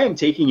 I am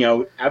taking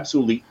out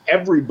absolutely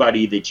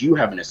everybody that you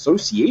have an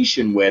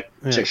association with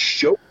to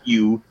show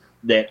you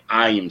that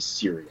I am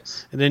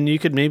serious. And then you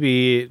could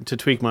maybe, to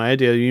tweak my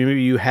idea,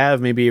 you have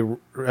maybe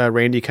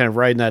Randy kind of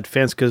riding that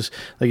fence, because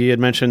like you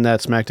had mentioned that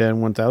SmackDown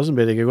 1000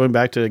 bit, going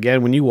back to,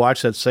 again, when you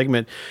watch that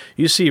segment,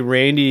 you see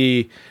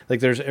Randy, like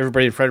there's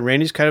everybody in front,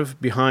 Randy's kind of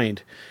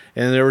behind.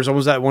 And there was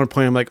almost that one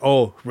point I'm like,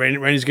 oh,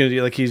 Randy's going to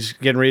do, like he's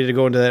getting ready to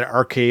go into that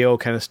RKO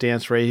kind of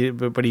stance, right?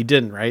 But he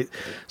didn't, right?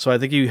 So I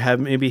think you have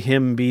maybe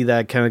him be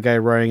that kind of guy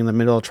riding in the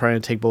middle, trying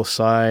to take both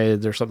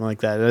sides or something like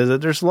that.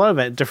 There's a lot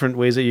of different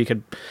ways that you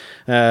could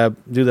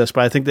do this,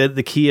 but I think that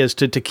the key is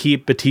to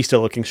keep Batista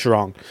looking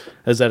strong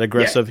as that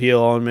aggressive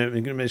heel and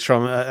make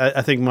strong.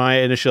 I think my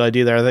initial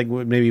idea there, I think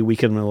maybe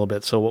weaken him a little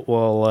bit.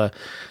 So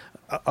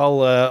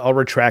I'll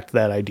retract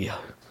that idea.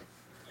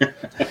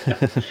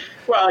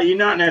 Well, you're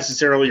not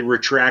necessarily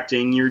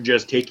retracting. You're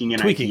just taking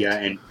an idea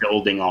and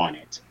building on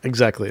it.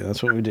 Exactly.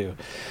 That's what we do.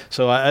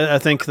 So I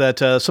think that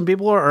some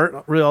people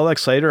aren't really all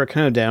excited or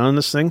kind of down on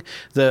this thing.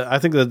 I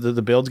think that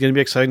the build's going to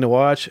be exciting to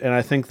watch, and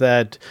I think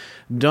that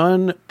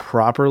done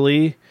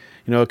properly,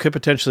 it could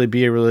potentially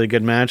be a really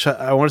good match.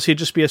 I want to see it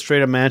just be a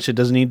straight-up match. It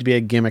doesn't need to be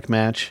a gimmick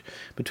match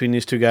between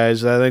these two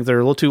guys. I think they're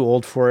a little too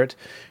old for it.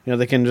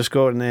 They can just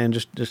go and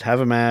just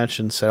have a match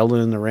and settle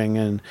it in the ring,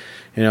 and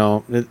we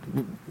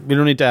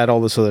don't need to add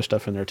all this other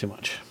stuff in there too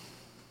much.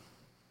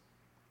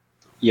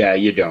 Yeah,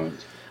 you don't.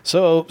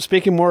 So,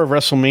 speaking more of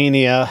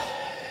WrestleMania,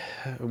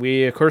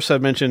 we, of course,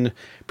 have mentioned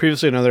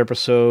previously in another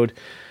episode,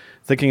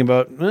 thinking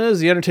about, is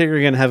The Undertaker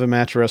going to have a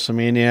match at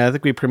WrestleMania? I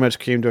think we pretty much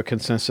came to a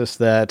consensus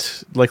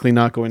that likely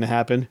not going to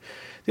happen.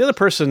 The other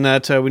person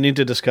that we need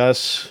to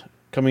discuss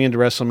coming into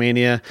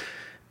WrestleMania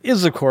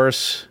is, of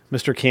course,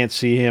 Mr. Can't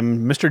See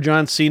Him, Mr.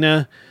 John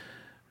Cena.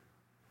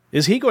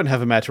 Is he going to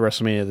have a match at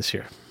WrestleMania this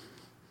year?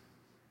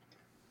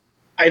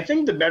 I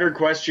think the better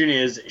question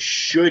is,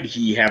 should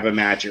he have a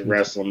match at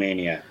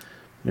WrestleMania?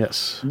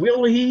 Yes.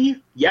 Will he?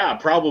 Yeah,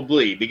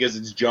 probably, because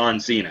it's John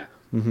Cena.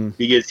 Mm-hmm.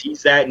 Because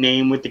he's that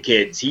name with the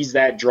kids. He's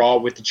that draw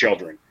with the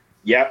children.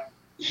 Yep,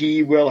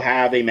 he will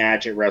have a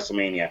match at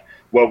WrestleMania.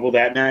 What will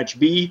that match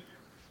be?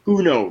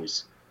 Who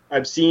knows?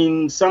 I've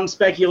seen some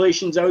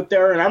speculations out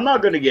there, and I'm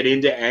not going to get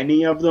into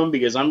any of them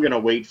because I'm going to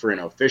wait for an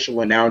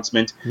official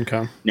announcement.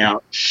 Okay.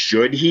 Now,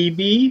 should he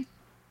be?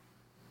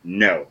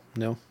 No.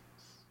 No.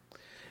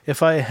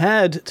 If I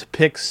had to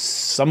pick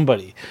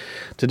somebody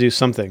to do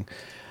something,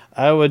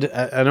 I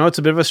know it's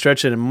a bit of a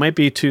stretch and it might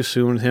be too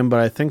soon with him, but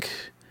I think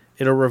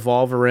it'll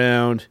revolve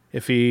around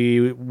if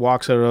he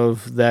walks out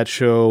of that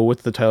show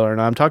with the title.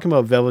 And I'm talking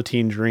about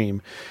Velveteen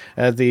Dream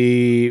at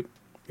the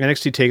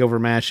NXT TakeOver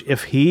match.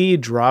 If he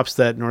drops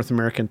that North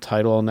American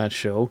title on that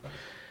show,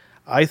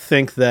 I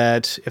think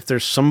that if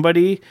there's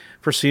somebody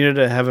for Cena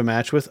to have a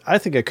match with, I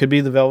think it could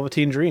be the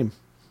Velveteen Dream.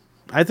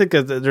 I think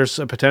that there's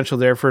a potential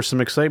there for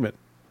some excitement.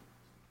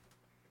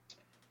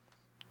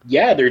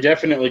 Yeah, there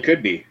definitely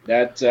could be.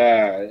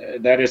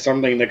 That is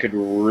something that could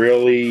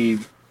really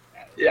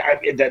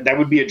that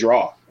would be a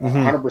draw, Mm-hmm.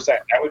 100%.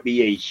 That would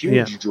be a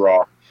huge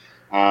draw.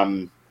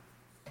 The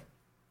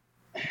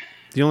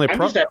only I'm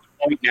just at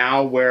the point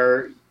now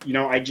where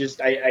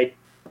I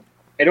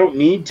don't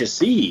need to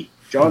see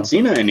John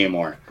Cena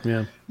anymore.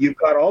 Yeah. You've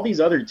got all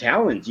these other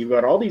talents. You've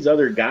got all these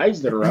other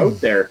guys that are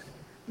out there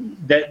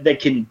that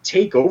can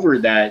take over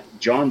that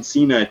John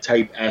Cena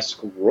type-esque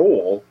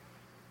role.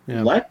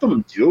 Yeah. Let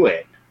them do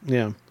it.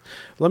 Yeah.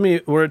 Let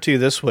me word it to you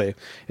this way.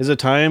 Is it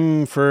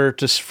time for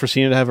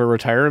Cena to have a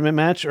retirement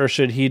match, or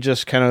should he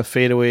just kind of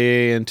fade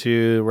away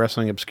into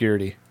wrestling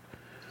obscurity?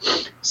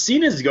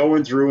 Cena's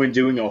going through and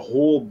doing a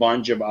whole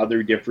bunch of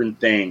other different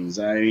things.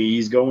 I mean,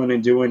 he's going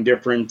and doing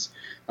different,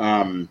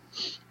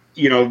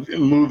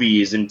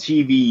 movies and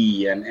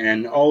TV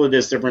and all of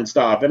this different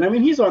stuff. And I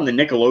mean, he's on the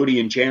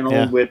Nickelodeon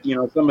channel with,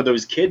 some of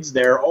those kids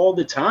there all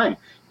the time.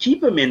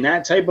 Keep him in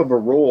that type of a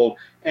role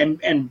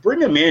and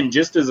bring him in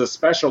just as a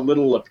special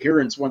little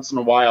appearance once in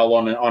a while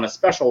on a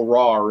special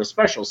Raw or a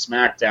special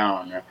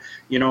SmackDown.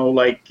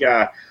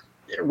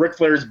 Ric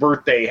Flair's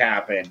birthday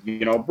happened.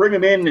 Bring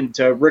him in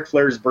into Ric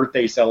Flair's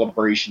birthday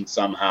celebration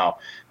somehow.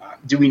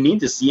 Do we need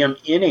to see him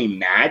in a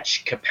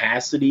match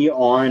capacity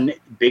on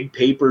big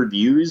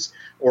pay-per-views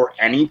or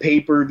any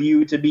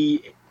pay-per-view, to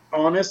be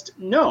honest?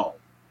 No.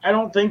 I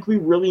don't think we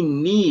really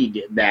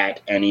need that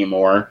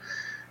anymore.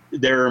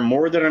 There are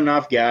more than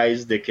enough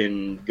guys that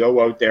can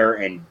go out there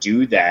and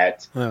do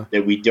that,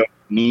 that we don't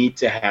need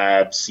to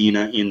have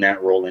Cena in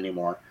that role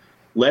anymore.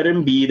 Let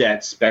him be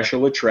that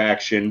special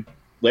attraction.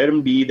 Let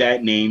him be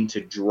that name to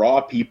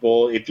draw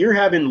people. If you're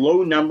having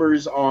low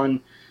numbers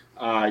on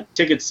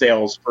ticket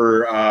sales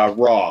for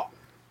Raw,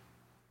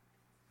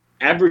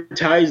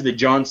 advertise that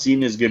John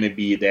Cena is going to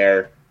be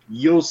there.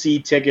 You'll see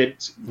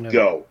tickets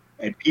go,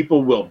 and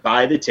people will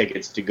buy the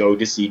tickets to go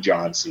to see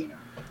John Cena.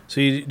 So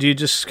do you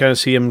just kind of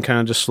see him kind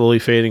of just slowly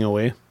fading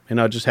away and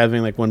not just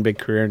having like one big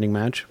career-ending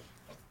match?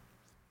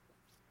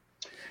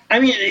 I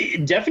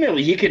mean,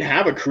 definitely he could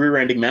have a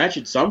career-ending match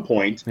at some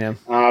point. Yeah.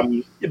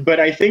 But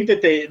I think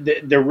that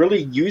they're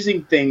really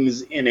using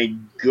things in a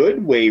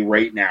good way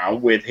right now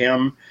with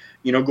him,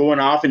 going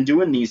off and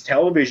doing these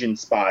television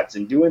spots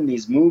and doing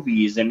these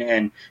movies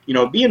and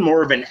being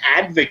more of an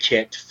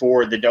advocate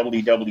for the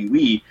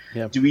WWE.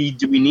 Yeah. Do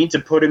we need to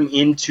put him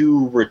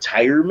into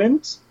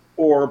retirement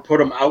or put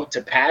him out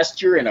to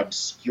pasture and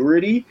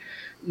obscurity?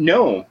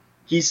 No,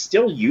 he's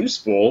still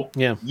useful.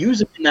 Yeah.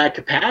 Use him in that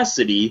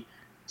capacity.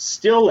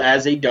 Still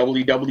as a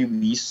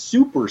WWE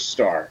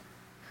superstar.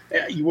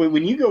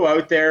 When you go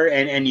out there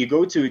and you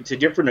go to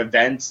different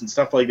events and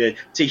stuff like that,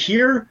 to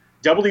hear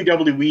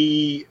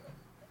WWE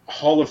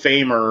Hall of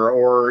Famer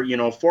or,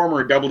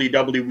 former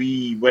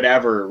WWE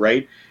whatever,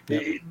 right?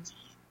 Yeah.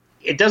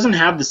 It doesn't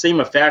have the same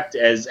effect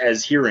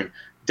as hearing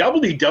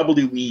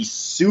WWE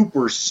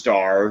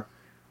superstar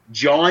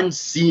John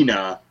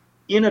Cena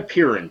in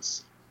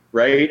appearance,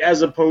 right?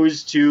 As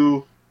opposed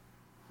to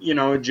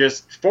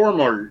just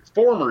former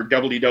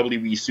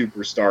WWE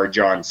superstar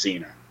John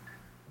Cena.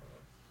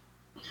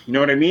 You know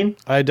what I mean?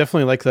 I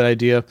definitely like that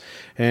idea.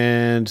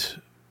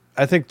 And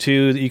I think,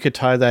 too, that you could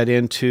tie that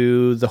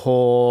into the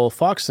whole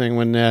Fox thing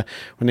when they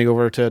go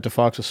over to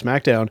Fox with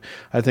SmackDown.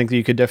 I think that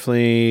you could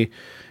definitely,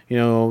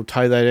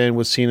 tie that in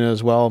with Cena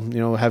as well.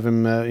 Have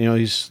him,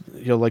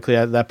 he'll likely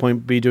at that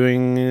point be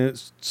doing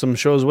some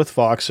shows with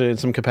Fox in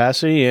some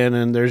capacity,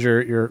 and there's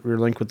your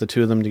link with the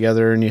two of them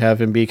together, and you have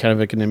him be kind of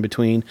like an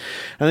in-between.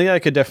 I think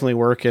that could definitely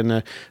work,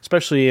 and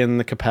especially in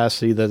the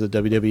capacity that the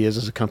WWE is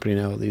as a company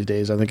now these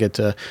days. I think it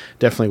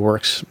definitely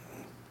works.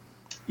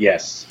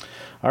 Yes.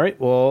 All right,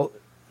 well,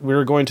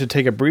 we're going to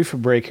take a brief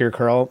break here,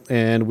 Carl,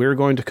 and we're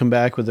going to come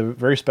back with a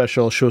very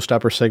special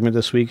showstopper segment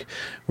this week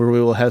where we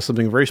will have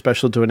something very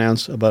special to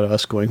announce about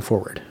us going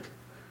forward.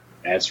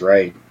 That's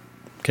right.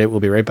 Okay, we'll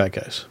be right back,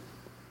 guys.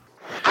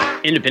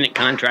 Independent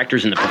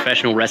contractors in the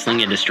professional wrestling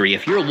industry,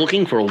 if you're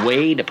looking for a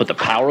way to put the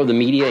power of the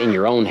media in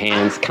your own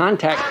hands,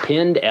 contact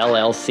Pinned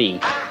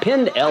LLC.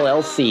 Pinned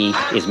LLC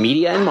is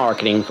media and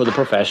marketing for the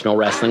professional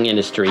wrestling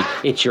industry.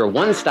 It's your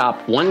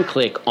one-stop,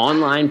 one-click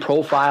online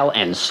profile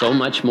and so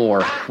much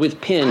more. With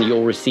Pinned,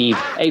 you'll receive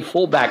a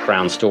full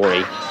background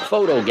story,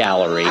 photo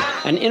gallery,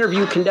 an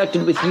interview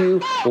conducted with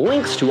you,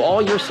 links to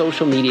all your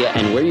social media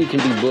and where you can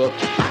be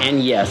booked,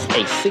 and yes,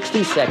 a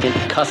 60-second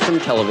custom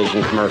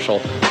television commercial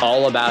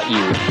all about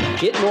you.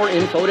 Get more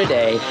info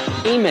today.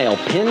 Email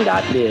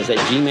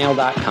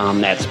pin.biz@gmail.com.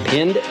 That's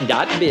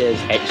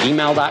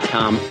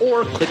pin.biz@gmail.com,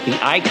 or click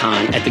the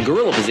icon at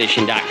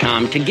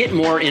thegorillaposition.com to get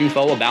more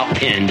info about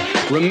Pinned.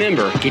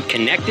 Remember, get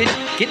connected,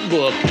 get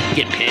booked,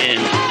 get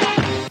pinned.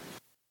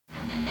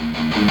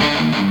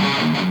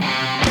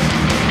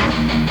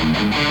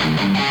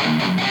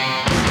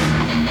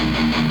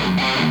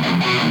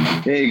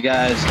 Hey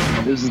guys,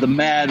 this is the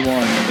Mad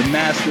One, the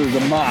Master of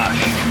the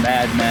Mosh,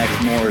 Mad Max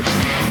Morrison,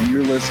 and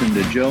you're listening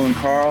to Joe and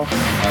Carl on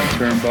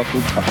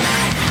Turnbuckle Talk.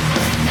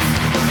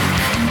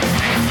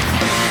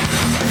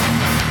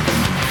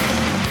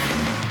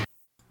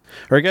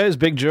 All right, guys,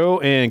 Big Joe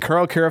and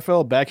Carl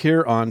Carafell back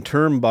here on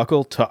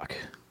Turnbuckle Talk.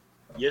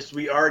 Yes,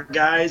 we are,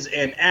 guys,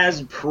 and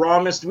as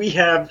promised, we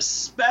have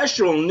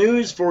special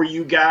news for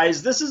you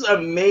guys. This is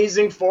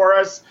amazing for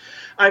us.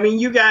 I mean,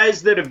 you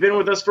guys that have been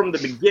with us from the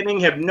beginning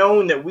have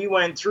known that we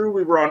went through,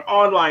 we were on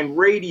online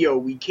radio,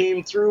 we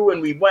came through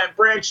and we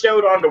branched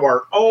out onto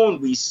our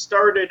own. We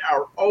started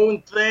our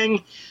own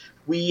thing.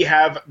 We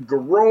have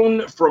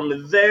grown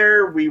from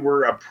there. We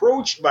were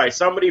approached by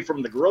somebody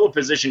from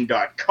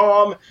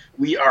thegorillaposition.com.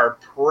 We are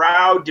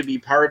proud to be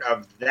part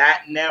of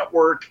that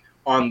network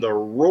on the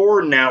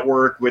Roar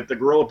Network with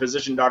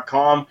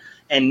thegorillaposition.com.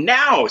 And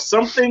now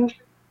something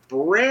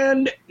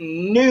brand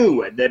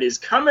new that is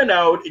coming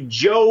out.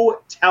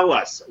 Joe, tell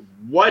us,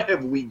 what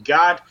have we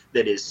got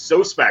that is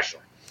so special?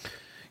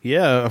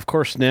 Yeah, of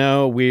course,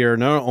 now we are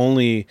not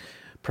only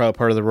proud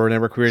part of the Roar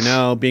Network, we are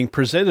now being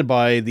presented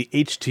by the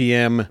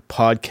HTM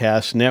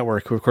Podcast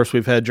Network. Of course,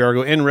 we've had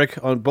Jargo and Rick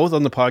both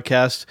on the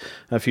podcast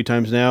a few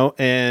times now,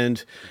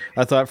 and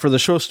I thought for the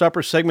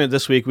Showstopper segment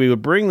this week, we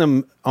would bring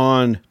them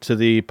on to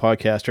the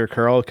podcast here,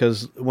 Carl,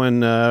 because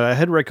when I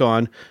had Rick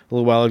on a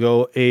little while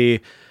ago, a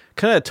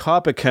kind of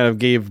topic kind of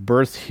gave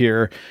birth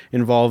here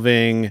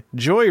involving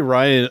Joey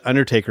Ryan,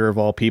 Undertaker of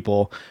all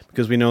people,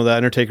 because we know that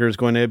Undertaker is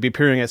going to be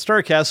appearing at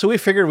StarCast, so we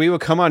figured we would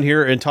come on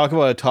here and talk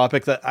about a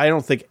topic that I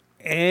don't think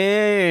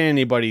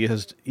anybody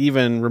has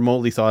even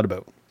remotely thought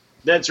about.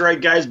 That's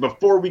right, guys.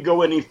 Before we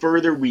go any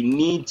further, we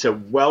need to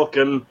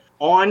welcome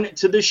on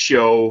to the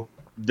show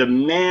the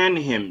man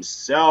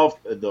himself,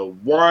 the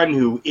one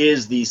who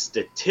is the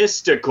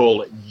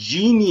statistical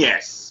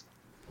genius.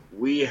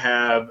 We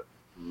have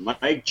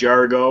Mike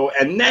Jargo,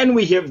 and then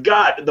we have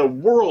got the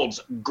world's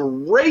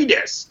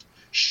greatest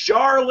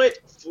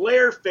Charlotte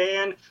Flair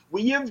fan.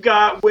 We have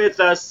got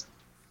with us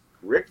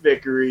Rick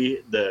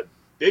Vickery, the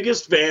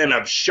biggest fan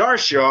of Shar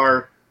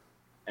Shar,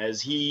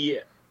 as he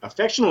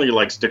affectionately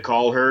likes to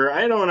call her.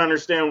 I don't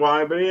understand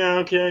why, but yeah,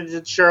 okay,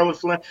 it's Charlotte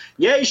Flair.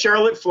 Yay,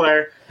 Charlotte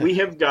Flair. We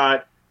have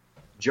got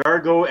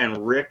Jargo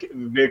and Rick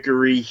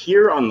Vickery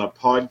here on the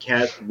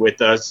podcast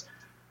with us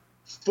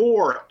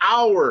for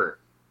our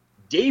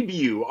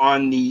debut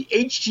on the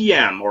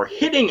HTM, or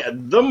Hitting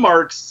the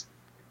Marks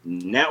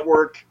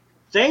Network.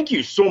 Thank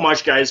you so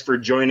much, guys, for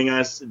joining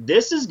us.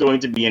 This is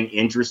going to be an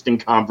interesting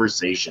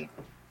conversation.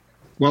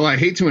 Well, I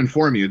hate to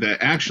inform you that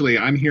actually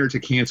I'm here to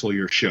cancel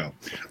your show.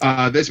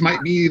 This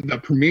might be the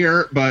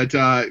premiere, but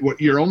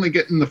you're only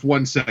getting the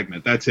one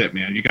segment. That's it,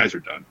 man. You guys are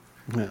done.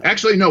 Yeah.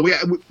 Actually, no.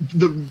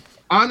 The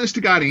honest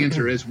to God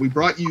answer is we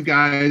brought you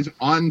guys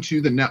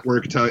onto the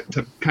network to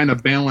kind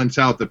of balance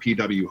out the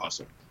PW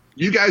hustle.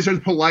 You guys are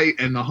polite,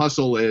 and the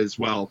hustle is,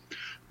 well,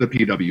 the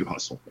PW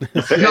hustle.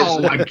 No,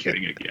 I'm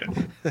kidding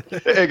again.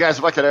 Hey, guys,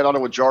 if I could add on to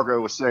what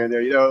Jargo was saying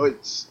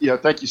there,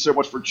 thank you so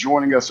much for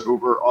joining us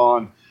over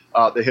on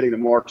the Hitting the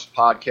Marks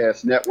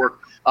Podcast Network.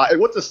 And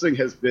what this thing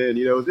has been,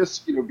 this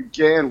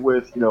began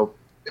with,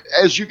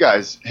 as you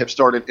guys have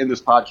started in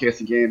this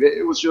podcasting game,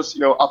 it was just,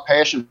 a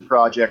passion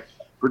project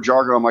for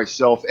Jargo and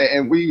myself.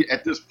 And we,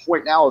 at this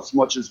point now, as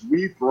much as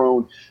we've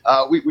grown,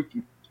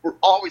 we're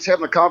always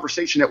having a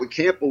conversation that we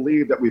can't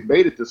believe that we've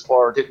made it this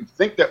far, didn't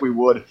think that we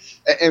would.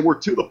 And we're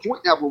to the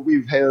point now where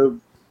we have,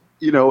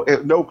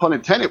 no pun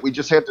intended, we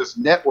just have this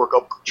network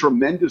of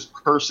tremendous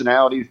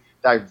personalities,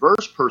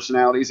 diverse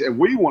personalities, and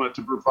we wanted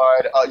to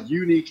provide a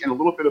unique and a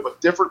little bit of a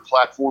different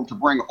platform to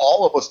bring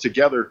all of us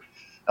together.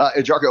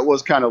 And Jargo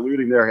was kind of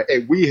alluding there.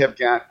 Hey, we have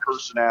got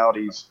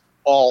personalities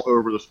all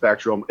over the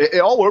spectrum,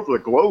 all over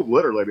the globe,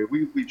 literally. I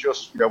mean, we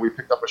just, we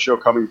picked up a show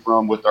coming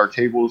from with our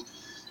tables,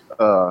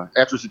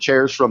 Actors and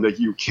Chairs from the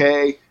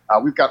UK.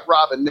 We've got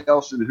Robin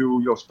Nelson,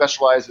 who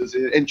specializes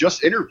in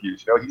just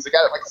interviews. He's a guy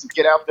that likes to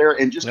get out there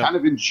and just kind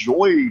of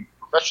enjoy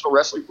professional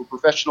wrestling for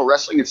professional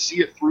wrestling and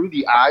see it through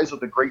the eyes of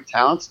the great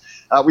talents.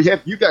 We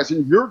have you guys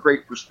in your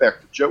great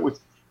perspective, Joe, with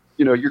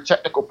your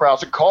technical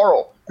prowess, and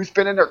Carl, who's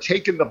been in there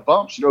taking the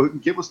bumps, who can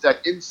give us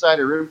that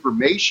insider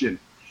information.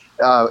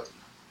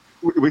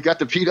 We got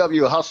the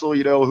PW Hustle,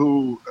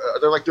 who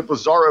they're like the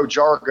Bizarro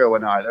Jargo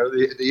and I. They're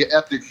the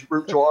ethnic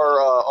group to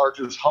our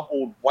just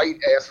humbled white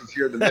asses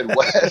here in the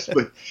Midwest.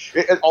 But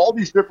and all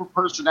these different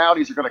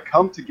personalities are going to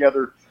come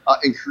together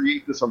and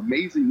create this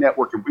amazing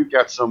network. And we've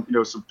got some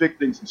big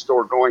things in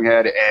store going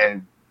ahead.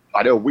 And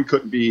I know we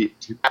couldn't be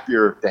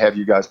happier to have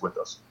you guys with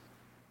us.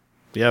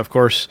 Yeah, of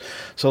course.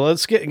 So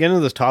let's get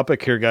into this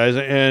topic here, guys.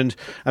 And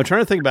I'm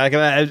trying to think back,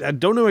 and I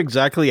don't know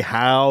exactly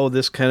how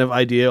this kind of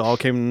idea all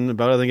came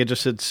about. I think it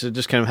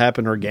just kind of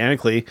happened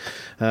organically,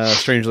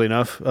 strangely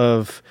enough.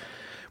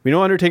 We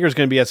know Undertaker's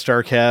going to be at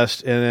StarCast,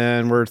 and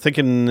then we're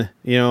thinking,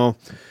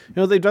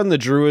 they've done the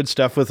Druid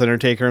stuff with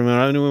Undertaker,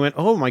 and we went,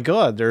 oh my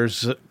God,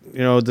 there's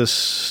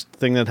this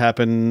thing that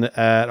happened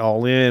at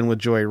All In with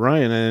Joey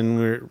Ryan, and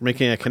we're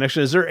making a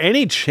connection. Is there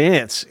any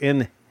chance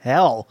in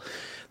hell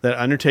that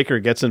Undertaker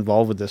gets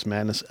involved with this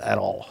madness at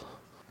all?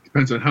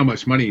 Depends on how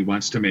much money he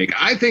wants to make.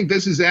 I think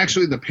this is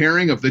actually the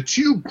pairing of the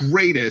two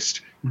greatest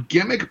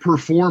gimmick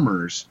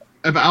performers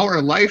of our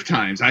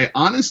lifetimes. I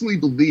honestly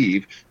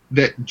believe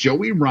that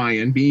Joey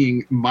Ryan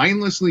being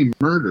mindlessly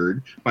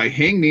murdered by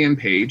Hangman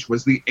Page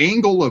was the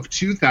angle of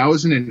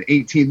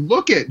 2018.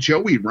 Look at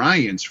Joey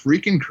Ryan's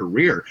freaking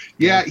career.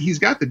 Yeah, he's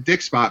got the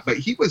dick spot, but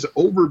he was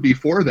over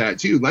before that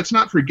too. Let's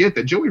not forget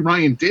that Joey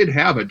Ryan did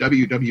have a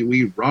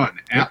WWE run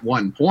at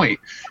one point.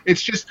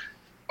 It's just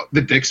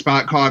the dick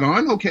spot caught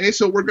on. Okay,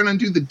 so we're going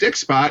to do the dick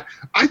spot.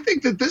 I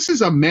think that this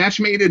is a match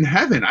made in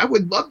heaven. I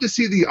would love to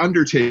see The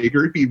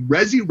Undertaker be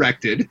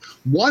resurrected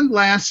one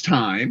last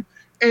time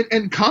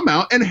and come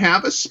out and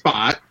have a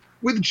spot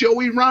with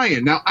Joey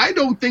Ryan. Now, I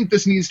don't think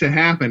this needs to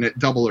happen at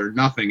Double or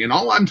Nothing, and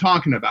all I'm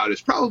talking about is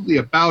probably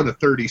about a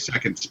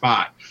 30-second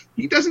spot.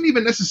 He doesn't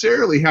even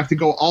necessarily have to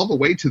go all the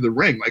way to the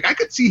ring. Like, I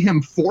could see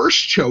him force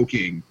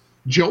choking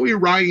Joey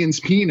Ryan's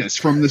penis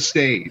from the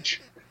stage.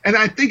 And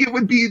I think it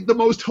would be the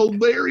most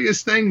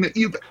hilarious thing that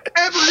you've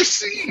ever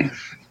seen.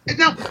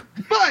 Now,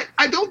 but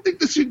I don't think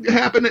this should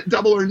happen at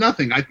Double or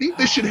Nothing. I think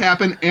this should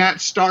happen at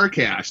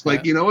StarCast.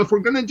 Like, you know, if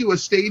we're going to do a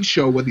stage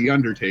show with The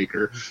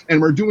Undertaker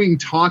and we're doing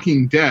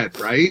Talking Dead,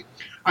 right?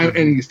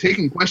 And he's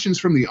taking questions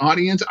from the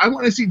audience, I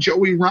want to see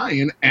Joey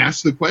Ryan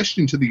ask the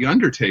question to The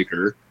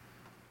Undertaker.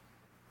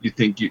 You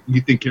think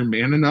you're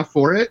man enough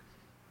for it?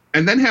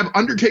 And then have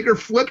Undertaker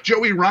flip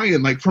Joey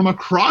Ryan like from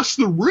across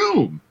the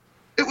room.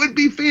 It would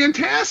be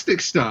fantastic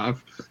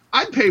stuff.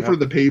 I'd pay for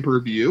the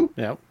pay-per-view.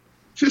 Yep.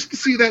 Just to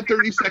see that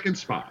 30-second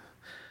spot.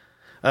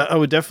 I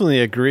would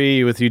definitely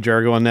agree with you,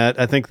 Jargo, on that.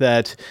 I think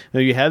that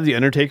you have The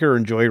Undertaker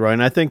and Joey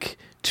Ryan. I think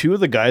two of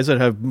the guys that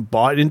have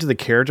bought into the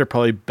character are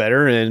probably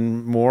better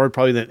and more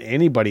probably than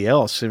anybody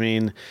else. I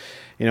mean,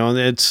 you know,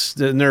 and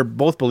they're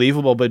both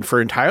believable, but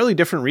for entirely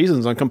different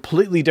reasons on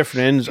completely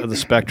different ends of the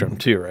spectrum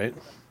too, right?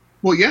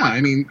 Well, yeah.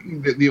 I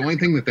mean, the only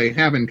thing that they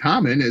have in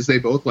common is they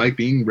both like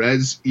being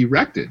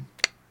res-erected.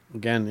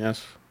 Again,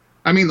 yes.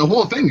 I mean, the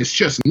whole thing is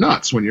just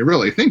nuts when you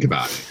really think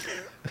about it.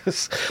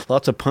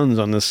 Lots of puns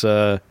on this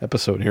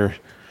episode here.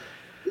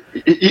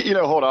 You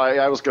know, hold on.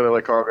 I was going to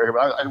let Carl here, but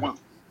I want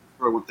to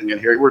throw one thing in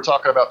here. We're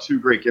talking about two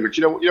great gimmicks.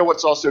 You know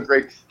what's also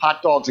great?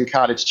 Hot dogs and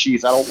cottage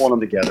cheese. I don't want them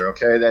together.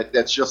 Okay,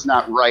 that's just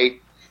not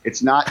right.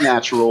 It's not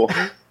natural.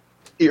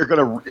 They're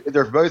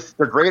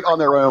great on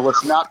their own.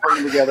 Let's not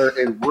bring them together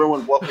and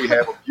ruin what we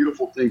have. A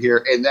beautiful thing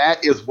here, and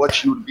that is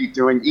what you would be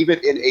doing, even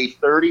in a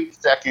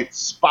 30-second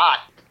spot.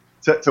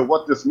 To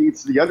what this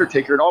means to The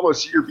Undertaker, and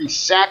almost you'd be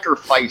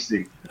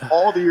sacrificing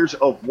all the years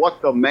of what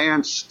the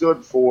man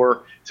stood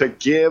for to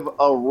give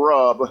a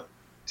rub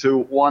to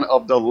one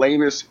of the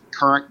lamest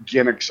current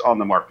gimmicks on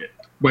the market.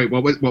 Wait,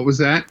 what was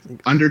that?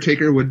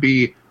 Undertaker would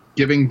be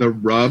giving the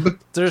rub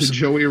to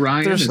Joey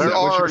Ryan? There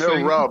are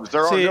no rubs.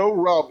 There are no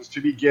rubs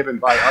to be given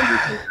by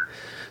Undertaker.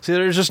 See,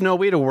 there's just no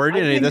way to word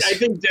any of this. I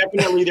think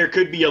definitely there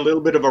could be a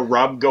little bit of a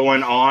rub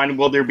going on.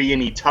 Will there be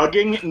any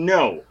tugging?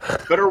 No.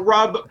 But a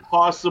rub,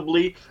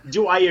 possibly.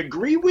 Do I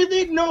agree with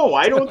it? No,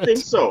 I don't think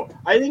so.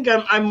 I think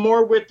I'm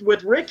more with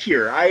Rick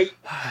here.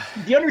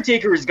 The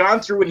Undertaker has gone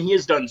through and he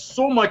has done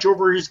so much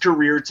over his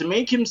career to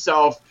make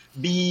himself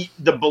be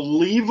the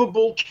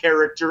believable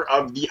character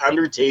of The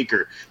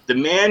Undertaker, the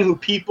man who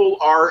people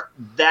are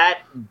that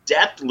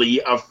deathly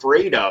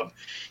afraid of.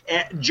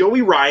 And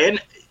Joey Ryan,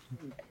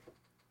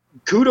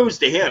 kudos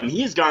to him.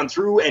 He has gone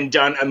through and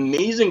done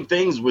amazing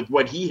things with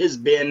what he has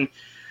been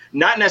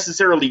not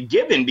necessarily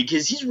given,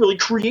 because he's really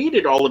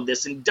created all of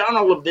this and done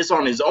all of this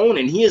on his own,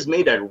 and he has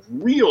made a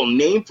real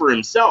name for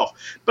himself.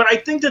 But I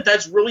think that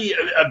that's really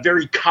a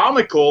very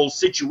comical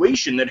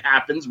situation that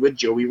happens with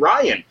Joey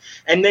Ryan.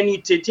 And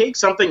then to take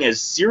something as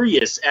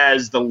serious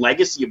as the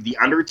legacy of The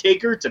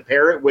Undertaker to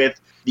pair it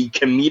with the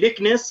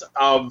comedicness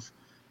of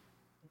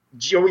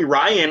Joey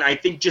Ryan, I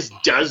think just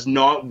does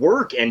not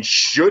work and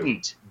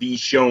shouldn't be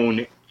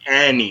shown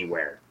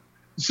anywhere.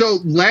 So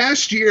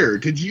last year,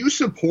 did you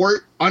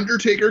support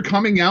Undertaker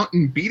coming out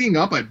and beating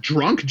up a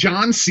drunk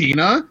John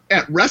Cena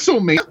at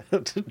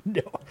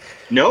WrestleMania?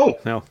 No.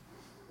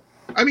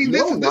 I mean,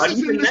 this is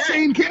in the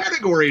same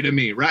category to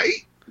me, right?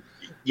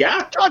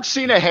 Yeah. John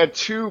Cena had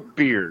 2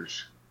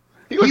 beers.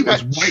 He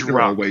was white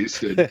girl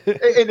wasted. And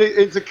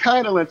it's a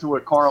kind of into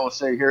what Carl is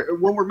saying here.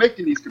 When we're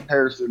making these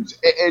comparisons,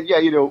 and yeah,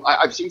 you know,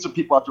 I've seen some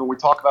people out there when we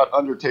talk about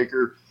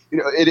Undertaker, you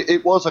know,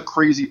 it was a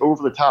crazy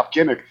over-the-top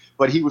gimmick,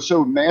 but he was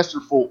so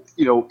masterful,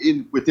 you know,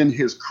 within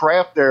his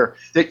craft there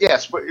that,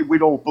 yes, we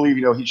don't believe,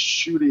 you know, he's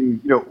shooting,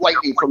 you know,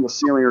 lightning from the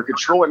ceiling or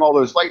controlling all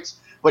those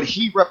lights, but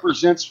he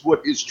represents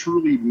what is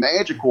truly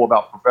magical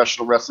about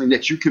professional wrestling,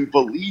 that you can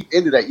believe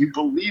into that. You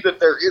believe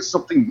that there is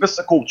something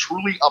mystical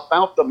truly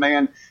about the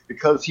man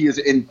because he has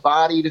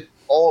embodied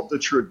all of the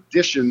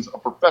traditions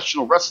of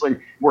professional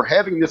wrestling. We're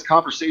having this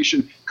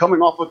conversation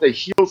coming off of the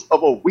heels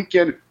of a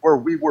weekend where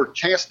we were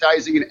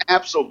chastising and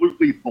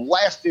absolutely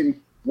blasting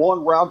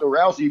one Ronda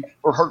Rousey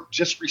for her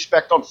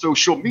disrespect on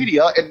social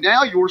media, and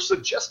now you're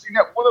suggesting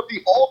that one of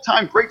the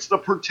all-time greats, the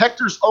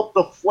protectors of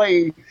the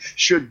flame,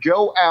 should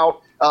go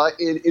out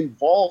and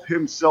involve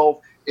himself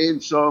in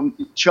some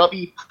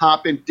chubby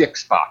popping dick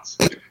spots.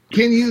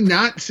 Can you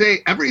not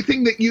say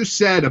everything that you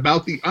said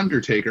about The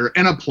Undertaker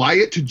and apply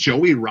it to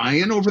Joey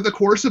Ryan over the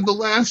course of the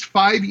last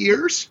 5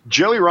 years?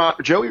 Joey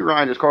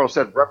Ryan, as Carl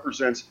said,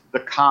 represents the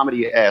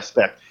comedy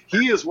aspect.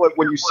 He is what,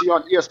 when you see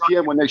on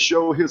ESPN, when they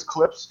show his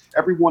clips,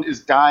 everyone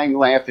is dying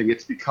laughing.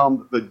 It's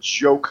become the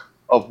joke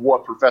of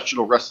what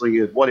professional wrestling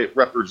is, what it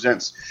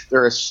represents.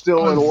 There is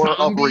still an aura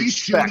of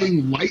respect.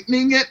 Shooting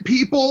lightning at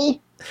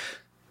people?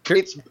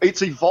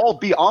 It's evolved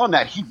beyond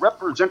that. He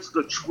represents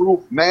the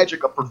true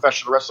magic of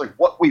professional wrestling,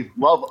 what we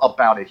love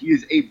about it.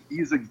 He's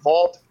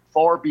evolved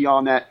far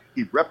beyond that.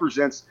 He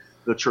represents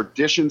the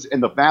traditions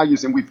and the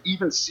values, and we've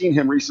even seen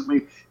him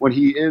recently when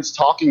he is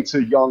talking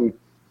to young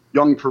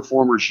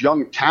performers,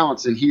 young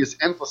talents, and he is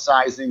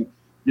emphasizing,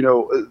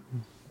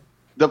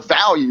 the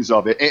values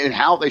of it and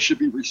how they should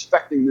be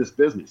respecting this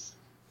business.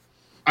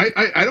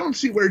 I don't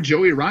see where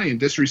Joey Ryan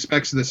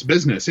disrespects this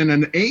business. In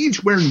an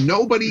age where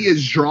nobody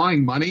is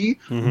drawing money,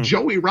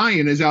 Joey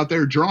Ryan is out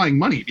there drawing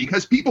money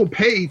because people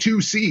pay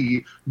to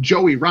see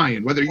Joey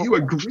Ryan, whether you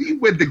agree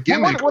with the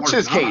gimmick what's or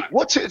his not. gate?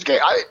 What's his gate?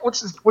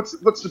 What's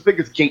the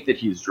biggest gate that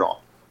he's drawn?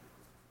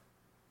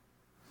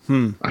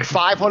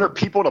 500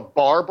 people to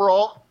bar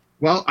brawl?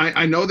 Well,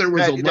 I know there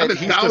was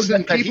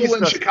 11,000 people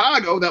in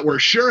Chicago that were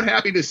sure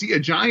happy to see a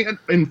giant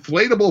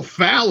inflatable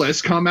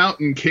phallus come out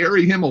and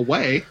carry him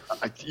away.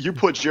 You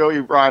put Joey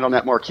Ryan on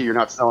that marquee, you're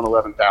not selling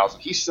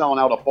 11,000. He's selling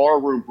out a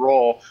barroom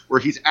brawl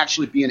where he's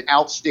actually being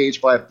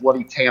outstaged by a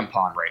bloody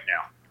tampon right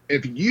now.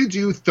 If you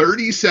do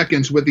 30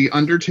 seconds with The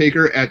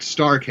Undertaker at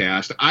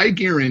StarCast, I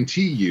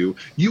guarantee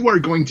you are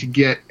going to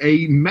get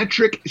a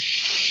metric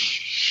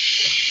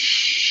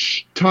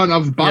ton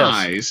of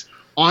buys. Yes.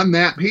 On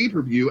that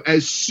pay-per-view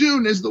as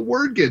soon as the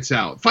word gets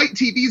out. Fight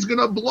TV is going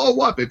to blow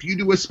up if you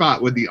do a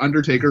spot with The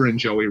Undertaker and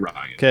Joey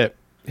Ryan. Okay.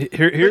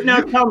 Here,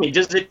 now tell me,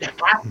 does it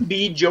have to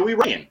be Joey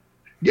Ryan?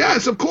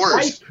 Yes, of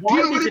course. Do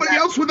you know anybody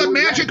else with a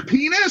magic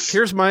penis?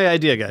 Here's my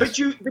idea, guys. But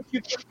you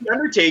take The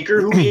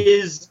Undertaker, who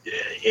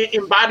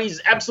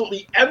embodies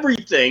absolutely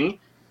everything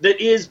that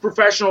is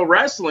professional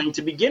wrestling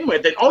to begin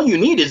with, and all you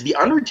need is The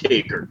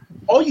Undertaker.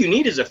 All you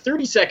need is a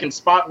 30-second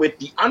spot with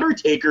The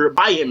Undertaker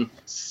by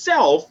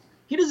himself.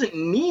 He doesn't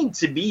need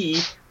to be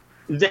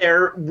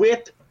there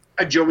with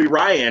a Joey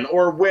Ryan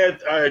or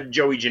with a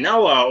Joey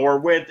Janela or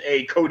with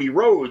a Cody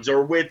Rhodes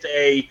or with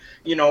a,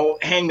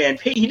 Hangman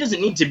Page. He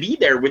doesn't need to be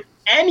there with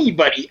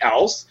anybody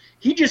else.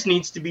 He just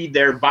needs to be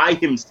there by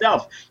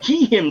himself.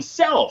 He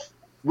himself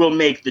will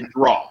make the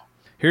draw.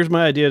 Here's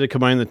my idea to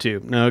combine the two.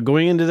 Now,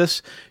 going into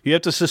this, you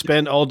have to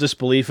suspend all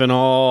disbelief and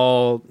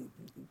all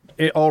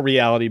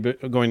reality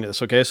going to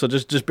this, okay? So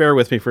just bear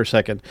with me for a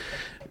second.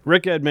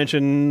 Rick had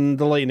mentioned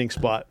the lightning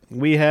spot.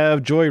 We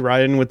have Joey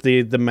Ryan with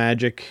the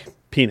magic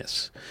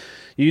penis.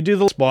 You do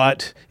the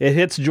spot, it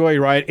hits Joey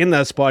Ryan in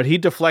that spot. He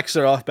deflects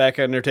it off back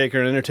at Undertaker,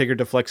 and Undertaker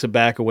deflects it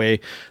back away.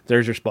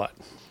 There's your spot.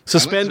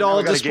 Suspend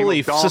all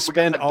disbelief.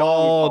 Suspend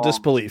all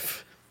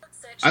disbelief.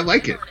 I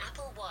like it.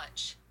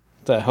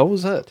 What the hell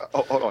was that?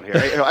 Oh, hold on here.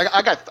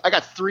 I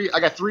got 3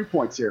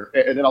 points here,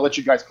 and then I'll let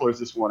you guys close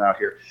this one out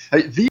here.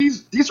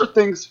 These are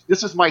things.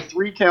 This is my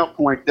 3-count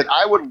point that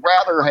I would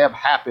rather have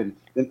happen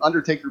than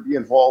Undertaker be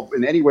involved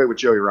in any way with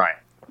Joey Ryan.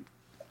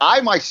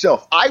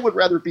 I would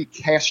rather be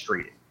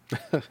castrated.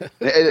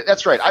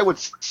 That's right. I would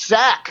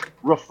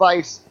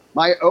sacrifice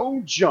my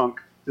own junk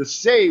to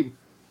save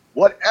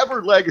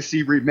whatever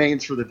legacy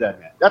remains for the dead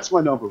man. That's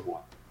my number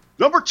one.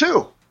 Number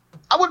two.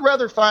 I would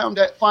rather find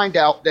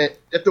out that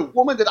the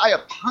woman that I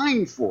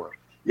pine for,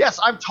 yes,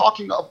 I'm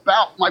talking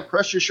about my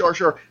precious Shar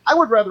Shar, I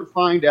would rather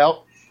find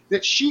out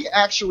that she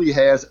actually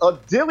has a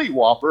dilly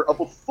whopper of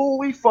a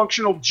fully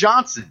functional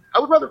Johnson. I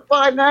would rather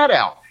find that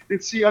out than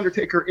see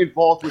Undertaker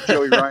involved with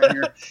Joey Ryan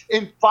here.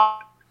 And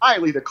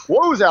finally, to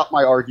close out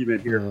my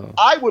argument here,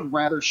 I would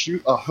rather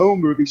shoot a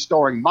home movie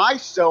starring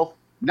myself,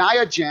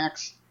 Nia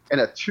Jax,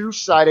 and a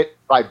 2-sided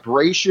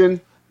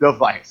vibration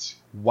device.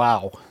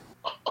 Wow.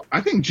 I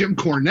think Jim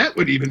Cornette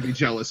would even be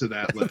jealous of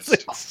that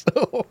list.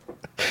 So.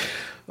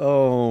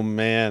 Oh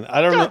man,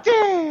 I don't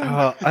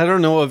know. I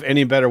don't know of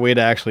any better way to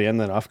actually end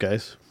that off,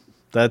 guys.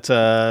 That's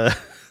I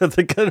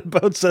think that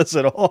about says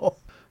it all.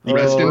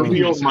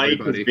 Real Mike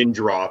has been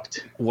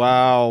dropped.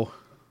 Wow.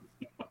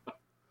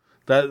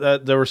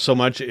 That there was so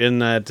much in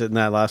that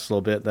last little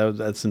bit.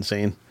 That's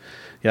insane.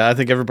 Yeah, I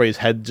think everybody's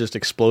head just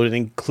exploded,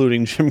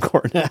 including Jim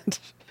Cornette.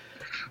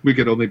 We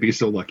could only be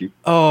so lucky.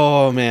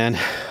 Oh man!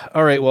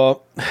 All right,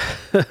 well,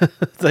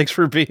 thanks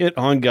for being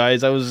on,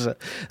 guys. That was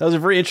a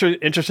very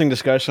interesting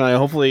discussion.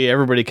 Hopefully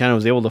everybody kind of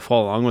was able to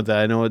follow along with that.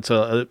 I know it's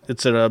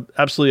an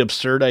absolutely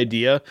absurd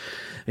idea.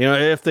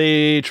 If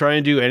they try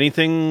and do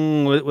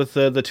anything with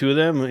the two of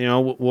them,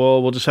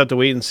 we'll just have to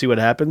wait and see what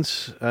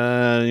happens.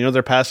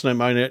 Their paths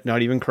might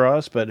not even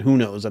cross, but who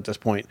knows at this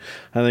point?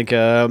 I think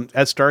at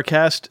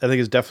StarCast, I think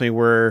is definitely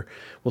where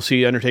we'll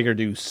see Undertaker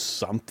do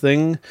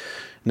something.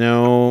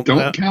 No.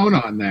 Don't count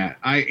on that.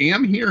 I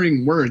am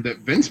hearing word that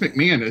Vince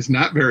McMahon is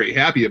not very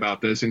happy about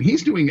this, and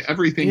he's doing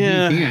everything he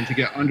can to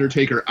get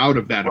Undertaker out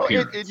of that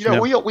appearance.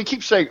 We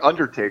keep saying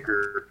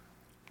Undertaker.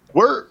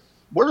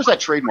 where does that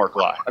trademark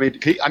lie? I mean,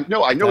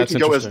 I know he can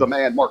go as the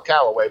man Mark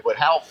Calloway, but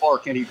how far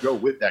can he go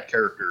with that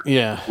character?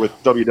 Yeah. With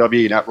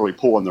WWE not really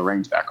pulling the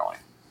reins back on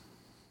him.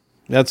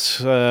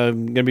 That's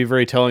going to be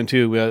very telling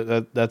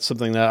too. That's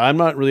something that I'm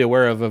not really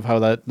aware of how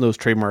those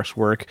trademarks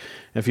work.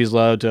 If he's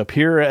allowed to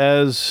appear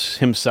as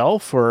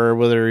himself, or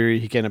whether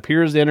he can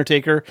appear as the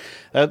Undertaker,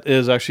 that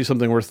is actually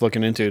something worth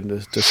looking into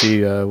to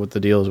see what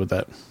the deal is with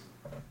that.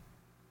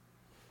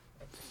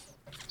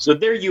 So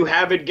there you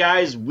have it,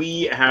 guys.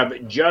 We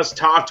have just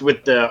talked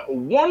with the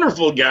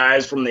wonderful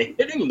guys from the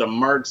Hitting the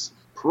Marks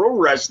Pro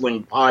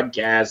Wrestling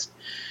Podcast.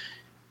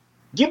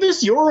 Give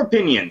us your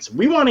opinions.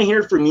 We want to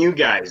hear from you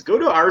guys. Go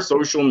to our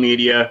social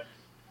media.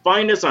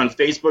 Find us on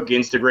Facebook,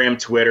 Instagram,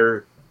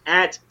 Twitter,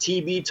 at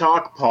TB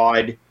Talk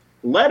Pod.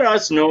 Let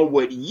us know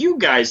what you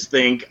guys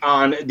think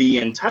on the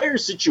entire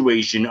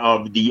situation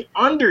of The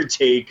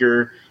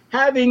Undertaker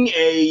having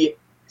a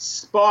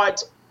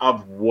spot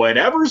of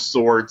whatever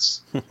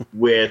sorts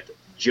with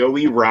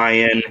Joey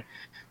Ryan.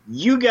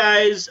 You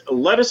guys,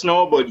 let us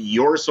know about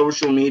your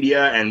social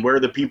media and where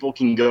the people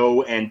can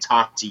go and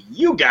talk to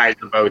you guys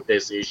about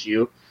this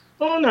issue.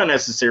 Well, not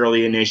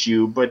necessarily an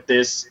issue, but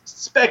this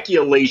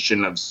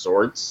speculation of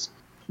sorts.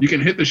 You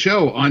can hit the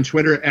show on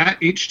Twitter at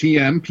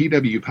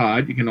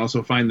HTMPWPod. You can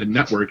also find the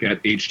network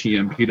at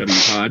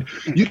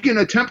HTMPWPod. You can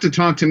attempt to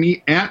talk to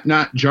me at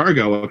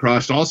NotJargo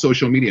across all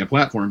social media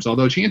platforms,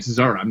 although chances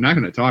are I'm not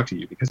going to talk to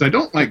you because I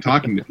don't like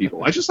talking to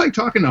people. I just like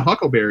talking to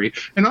Huckleberry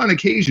and on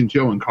occasion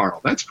Joe and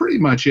Carl. That's pretty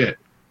much it.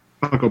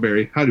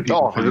 Huckleberry, how do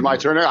people find is it my you?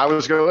 turn? I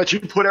was going to let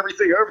you put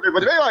everything over there,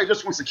 but if anybody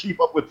just wants to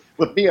keep up with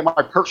me and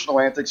my personal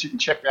antics, you can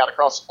check me out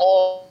across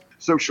all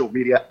social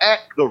media at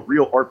The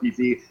Real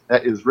RBV.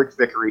 That is Rick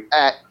Vickery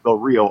at The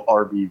Real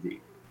RBV.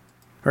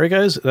 All right,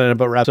 guys, that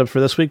about wraps up for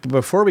this week. But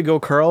before we go,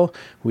 Carl,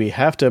 we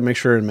have to make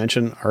sure and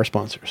mention our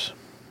sponsors.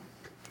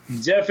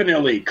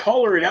 Definitely.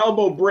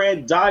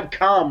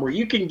 CollaranElbowBrand.com, where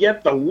you can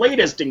get the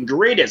latest and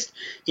greatest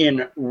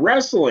in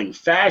wrestling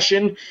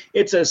fashion.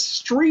 It's a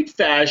street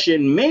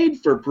fashion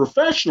made for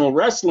professional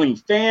wrestling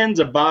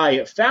fans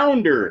by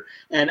founder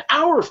and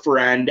our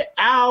friend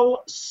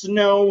Al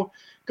Snow.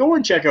 Go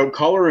and check out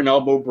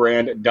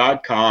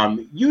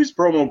CollaranElbowBrand.com. Use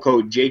promo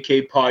code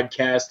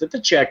JKPodcast at the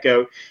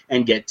checkout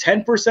and get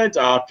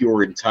 10% off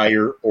your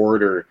entire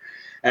order.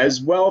 As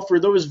well, for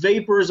those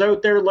vapors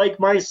out there like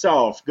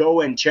myself,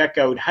 go and check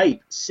out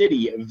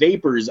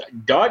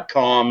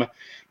HypeCityVapors.com.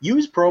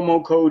 Use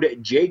promo code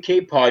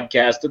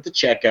JKPodcast at the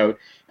checkout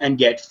and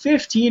get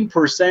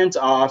 15%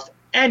 off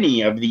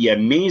any of the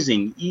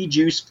amazing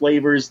e-juice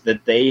flavors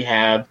that they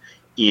have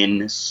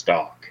in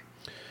stock.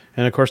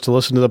 And, of course, to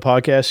listen to the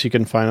podcast, you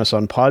can find us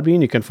on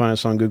Podbean. You can find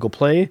us on Google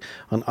Play,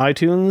 on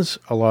iTunes,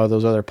 a lot of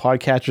those other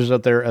podcatchers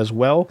out there as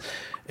well.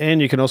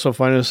 And you can also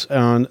find us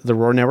on the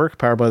Roar Network,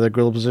 powered by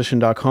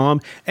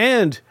thegorillposition.com.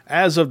 And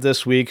as of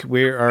this week,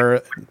 we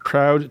are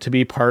proud to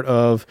be part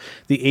of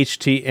the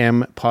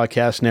HTM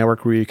Podcast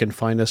Network, where you can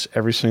find us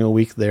every single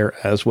week there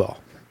as well.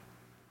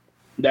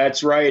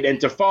 That's right. And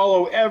to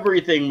follow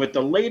everything with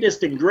the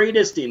latest and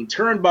greatest in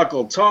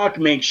Turnbuckle Talk,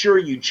 make sure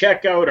you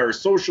check out our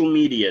social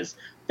medias.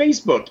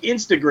 Facebook,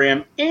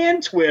 Instagram,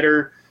 and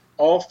Twitter,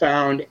 all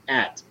found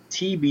at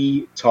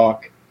TB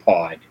Talk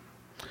Pod.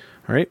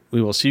 All right,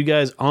 we will see you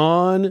guys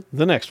on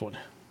the next one.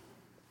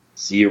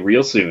 See you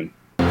real soon.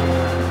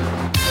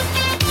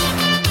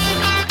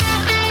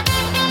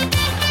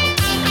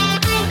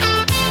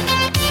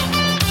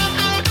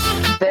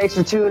 Thanks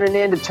for tuning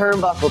in to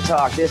Turnbuckle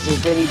Talk. This is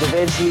Vinny Da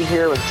Vinci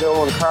here with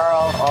Joe and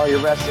Carl. All your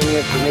wrestling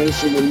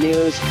information and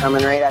news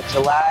coming right at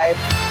you live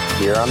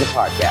here on the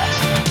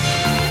podcast.